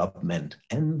 development,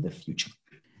 and the future.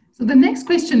 So the next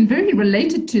question, very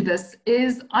related to this,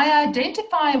 is I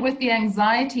identify with the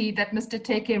anxiety that Mr.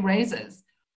 Teke raises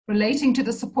relating to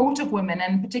the support of women,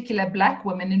 and in particular Black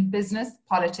women, in business,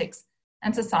 politics,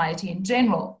 and society in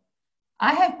general.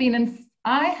 I have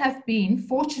been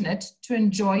fortunate to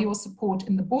enjoy your support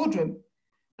in the boardroom,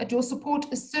 but your support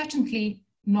is certainly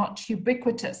not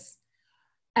ubiquitous.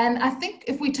 And I think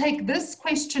if we take this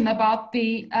question about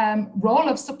the role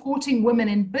of supporting women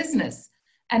in business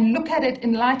and look at it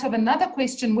in light of another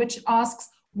question which asks,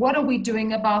 what are we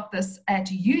doing about this at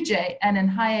UJ and in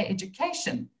higher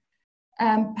education?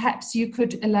 Perhaps you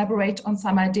could elaborate on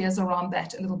some ideas around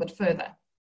that a little bit further.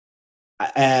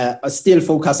 still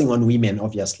focusing on women,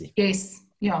 obviously. Yes,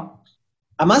 yeah.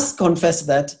 I must confess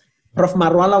that Prof.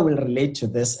 Marwala will relate to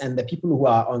this, and the people who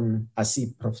are on, I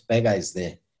see Prof. Bega is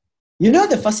there. You know,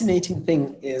 the fascinating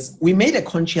thing is we made a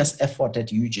conscious effort at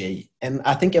UJ, and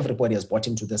I think everybody has bought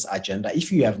into this agenda.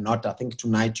 If you have not, I think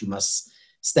tonight you must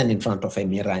stand in front of a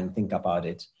mirror and think about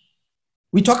it.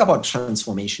 We talk about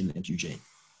transformation at UJ,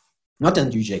 not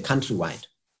at UJ, countrywide.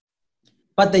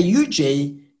 But the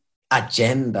UJ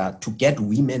agenda to get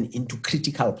women into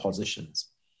critical positions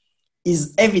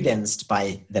is evidenced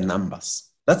by the numbers.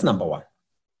 That's number one.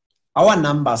 Our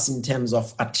numbers in terms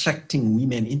of attracting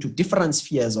women into different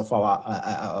spheres of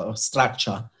our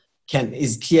structure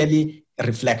is clearly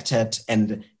reflected,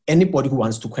 and anybody who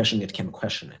wants to question it can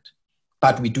question it.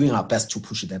 But we're doing our best to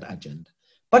push that agenda.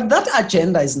 But that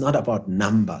agenda is not about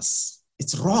numbers.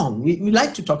 It's wrong. We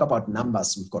like to talk about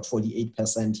numbers. We've got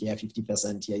 48% here,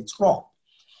 50% here. It's wrong.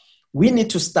 We need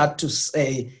to start to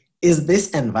say, is this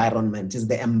environment, is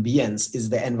the ambience, is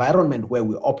the environment where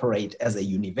we operate as a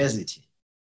university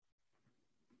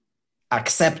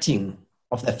accepting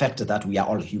of the fact that we are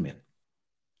all human,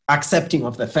 accepting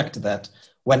of the fact that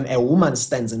when a woman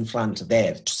stands in front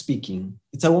there speaking,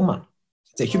 it's a woman,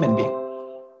 it's a human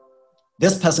being.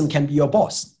 This person can be your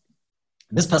boss.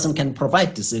 This person can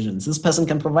provide decisions. This person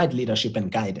can provide leadership and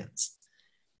guidance.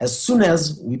 As soon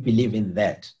as we believe in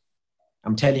that,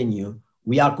 I'm telling you,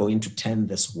 we are going to turn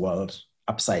this world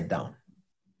upside down.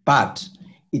 But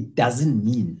it doesn't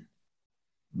mean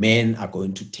men are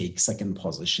going to take second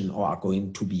position or are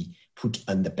going to be put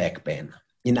on the back burner.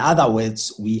 In other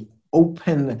words, we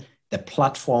open the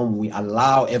platform, we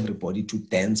allow everybody to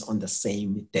dance on the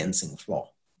same dancing floor,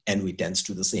 and we dance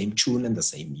to the same tune and the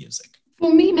same music.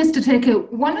 For me, Mr. Teke,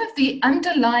 one of the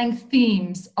underlying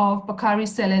themes of Bakari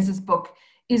Sellers' book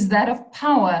is that of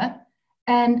power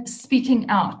and speaking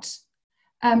out.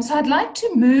 So I'd like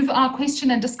to move our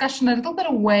question and discussion a little bit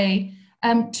away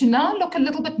to now look a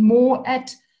little bit more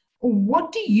at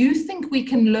what do you think we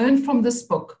can learn from this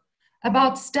book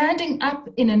about standing up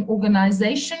in an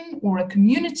organization or a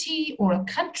community or a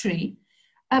country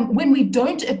when we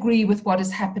don't agree with what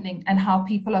is happening and how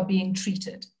people are being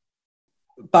treated?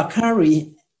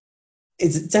 Bakari,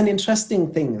 it's an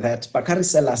interesting thing that Bakari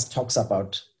Sellers talks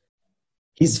about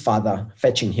his father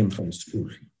fetching him from school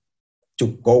to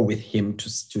go with him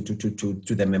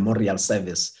to the memorial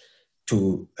service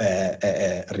to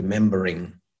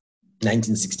remembering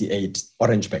 1968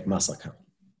 Orangeburg massacre.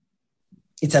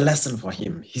 It's a lesson for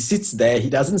him. He sits there, he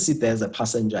doesn't sit there as a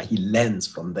passenger, he learns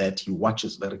from that, he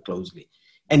watches very closely.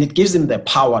 And it gives him the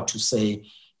power to say,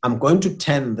 I'm going to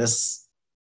turn this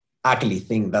ugly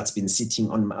thing that's been sitting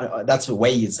on my, that's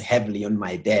weighs heavily on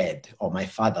my dad or my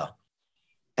father,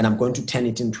 and I'm going to turn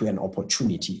it into an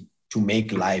opportunity to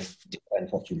make life different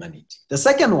for humanity. The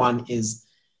second one is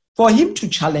for him to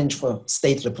challenge for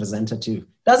state representative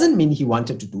doesn't mean he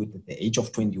wanted to do it at the age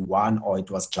of 21 or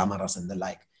it was glamorous and the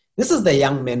like. This is the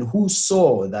young man who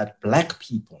saw that Black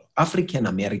people, African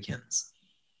Americans,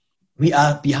 we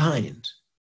are behind.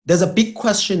 There's a big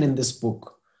question in this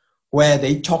book where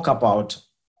they talk about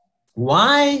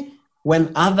why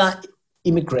when other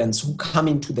immigrants who come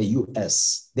into the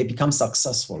US, they become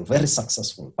successful, very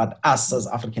successful, but us as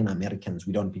African Americans,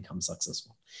 we don't become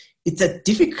successful. It's a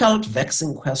difficult,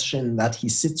 vexing question that he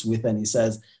sits with and he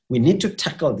says, we need to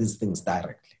tackle these things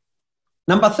directly.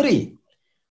 Number three,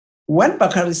 when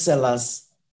Bakari Sellers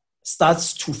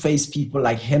starts to face people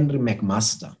like Henry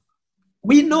McMaster,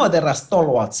 we know there are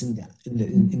stalwarts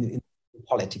in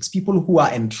politics, people who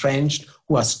are entrenched,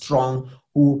 who are strong,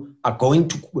 who are going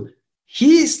to,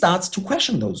 he starts to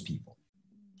question those people.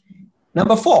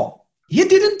 Number four, he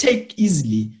didn't take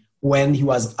easily when he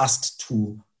was asked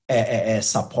to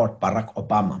support Barack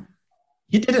Obama.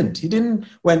 He didn't,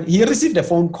 when he received a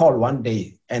phone call one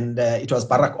day and it was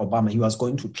Barack Obama, he was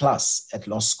going to class at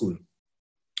law school.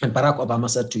 And Barack Obama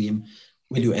said to him,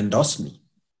 will you endorse me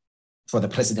for the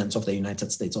president of the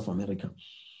United States of America?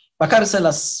 Bakari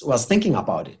Sellers was thinking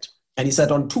about it. And he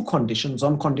said on two conditions,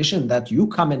 on condition that you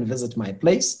come and visit my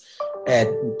place at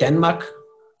Denmark,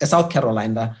 South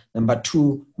Carolina. Number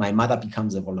two, my mother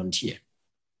becomes a volunteer.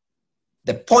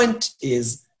 The point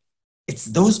is, it's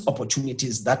those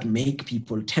opportunities that make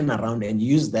people turn around and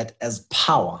use that as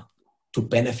power to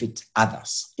benefit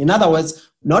others. In other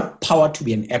words, not power to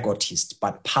be an egotist,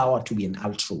 but power to be an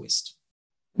altruist.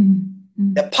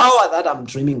 Mm-hmm. The power that I'm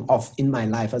dreaming of in my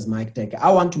life as Mike Teke,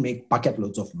 I want to make bucket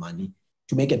loads of money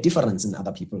to make a difference in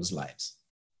other people's lives.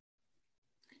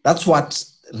 That's why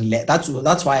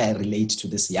I relate to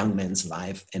this young man's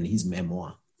life and his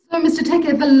memoir. So, Mr.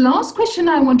 Teke, the last question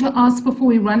I want to ask before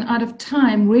we run out of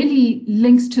time really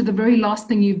links to the very last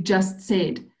thing you've just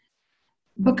said.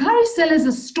 Bakari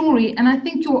Sellers' story, and I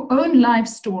think your own life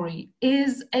story,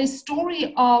 is a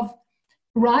story of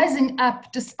rising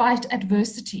up despite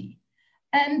adversity.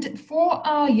 And for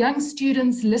our young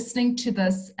students listening to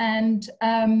this, and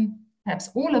perhaps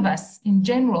all of us in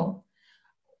general,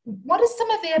 what is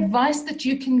some of the advice that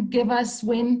you can give us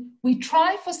when we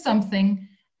try for something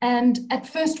and at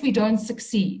first we don't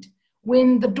succeed,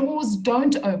 when the doors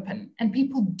don't open and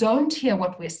people don't hear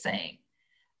what we're saying?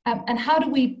 And how do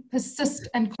we persist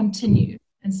and continue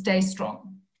and stay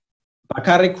strong?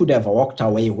 Bakari could have walked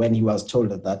away when he was told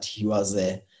that he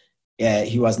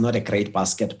was not a great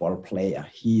basketball player.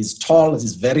 He is tall,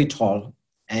 he's very tall,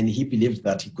 and he believed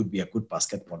that he could be a good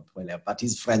basketball player. But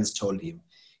his friends told him,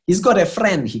 he's got a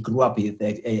friend he grew up with,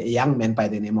 a young man by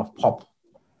the name of Pop,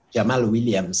 Jamal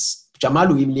Williams.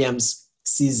 Jamal Williams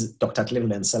sees Dr.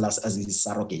 Cleveland Sellers as his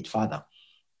surrogate father.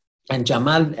 And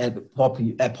Jamal,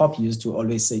 Pop used to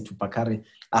always say to Bakari,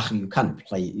 you can't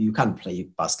play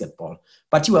basketball.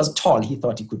 But he was tall, he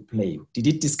thought he could play. Did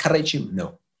it discourage him?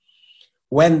 No.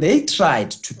 When they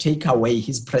tried to take away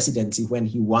his presidency when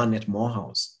he won at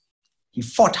Morehouse, he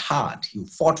fought hard. He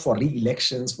fought for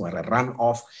re-elections, for a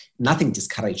runoff. Nothing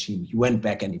discouraged him. He went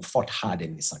back and he fought hard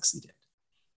and he succeeded.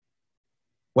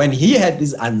 When he had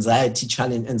these anxiety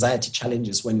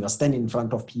challenges, when he was standing in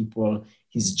front of people,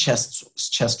 his chest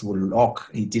would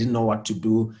lock. He didn't know what to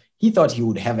do. He thought he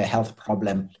would have a health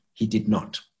problem. He did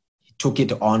not. He took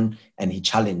it on and he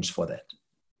challenged for that.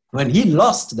 When he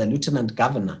lost the lieutenant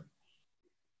governor,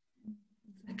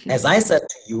 as I said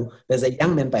to you, there's a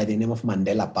young man by the name of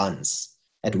Mandela Barnes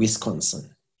at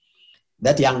Wisconsin.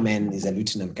 That young man is a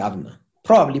lieutenant governor.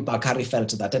 Probably Bakari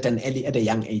felt that at a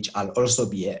young age, I'll also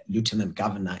be a lieutenant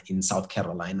governor in South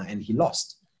Carolina, and he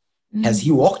lost. Has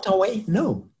he walked away?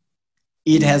 No.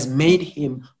 It has made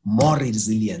him more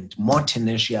resilient, more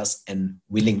tenacious, and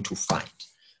willing to fight.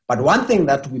 But one thing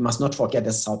that we must not forget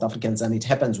as South Africans, and it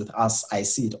happens with us, I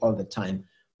see it all the time,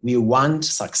 we want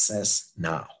success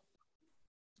now.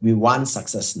 We want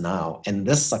success now, and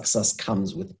this success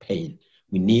comes with pain.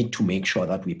 We need to make sure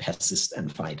that we persist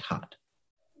and fight hard.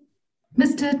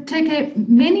 Mr. Teke,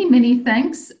 many, many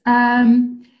thanks.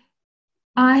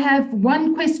 I have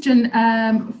one question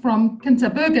from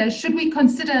Kinsa Berger. Should we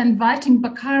consider inviting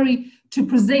Bakari to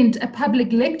present a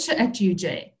public lecture at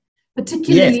UJ,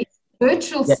 particularly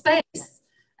virtual space?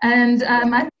 And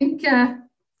I think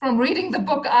from reading the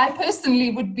book, I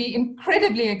personally would be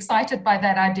incredibly excited by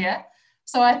that idea.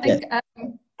 So I think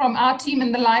from our team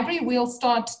in the library, we'll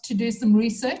start to do some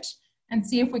research and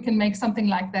see if we can make something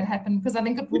like that happen, because I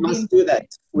think it would be...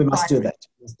 We must do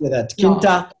that.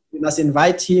 Kinta, we must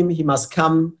invite him. He must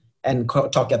come and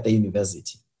talk at the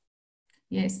university.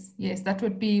 Yes, that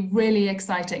would be really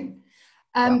exciting.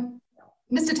 Mr.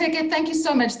 Teke, thank you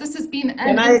so much. This has been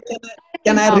Can I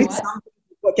read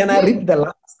something? Can I read the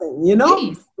last thing? You know,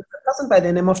 please. A person by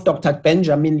the name of Dr.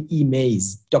 Benjamin E.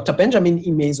 Mays. Dr. Benjamin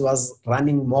E. Mays was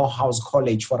running Morehouse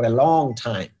College for a long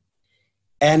time.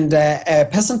 And a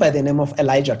person by the name of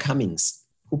Elijah Cummings,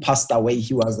 who passed away,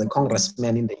 he was a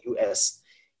congressman in the US.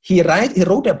 He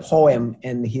wrote a poem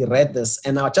and he read this,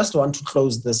 and I just want to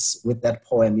close this with that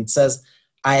poem. It says,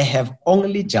 I have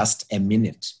only just a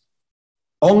minute,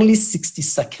 only 60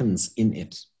 seconds in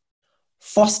it.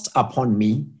 Forced upon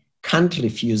me, can't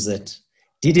refuse it,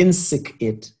 didn't seek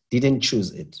it, didn't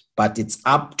choose it, but it's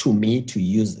up to me to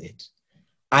use it.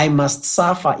 I must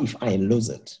suffer if I lose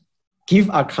it. Give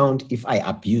account if I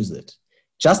abuse it.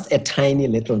 Just a tiny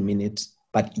little minute,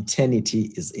 but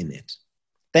eternity is in it.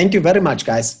 Thank you very much,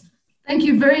 guys. Thank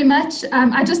you very much.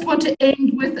 I just want to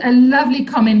end with a lovely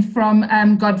comment from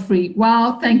Godfrey.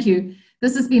 Wow, thank you.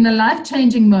 This has been a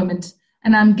life-changing moment,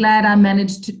 and I'm glad I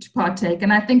managed to partake.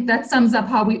 And I think that sums up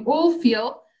how we all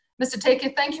feel. Mr.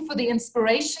 Teke, thank you for the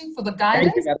inspiration, for the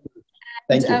guidance. Thank you very much.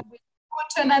 Thank you. We look forward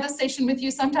to another session with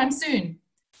you sometime soon.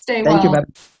 Stay well. Thank you very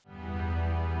much.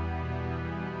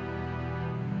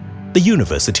 The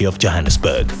University of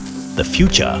Johannesburg, the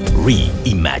future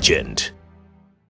reimagined.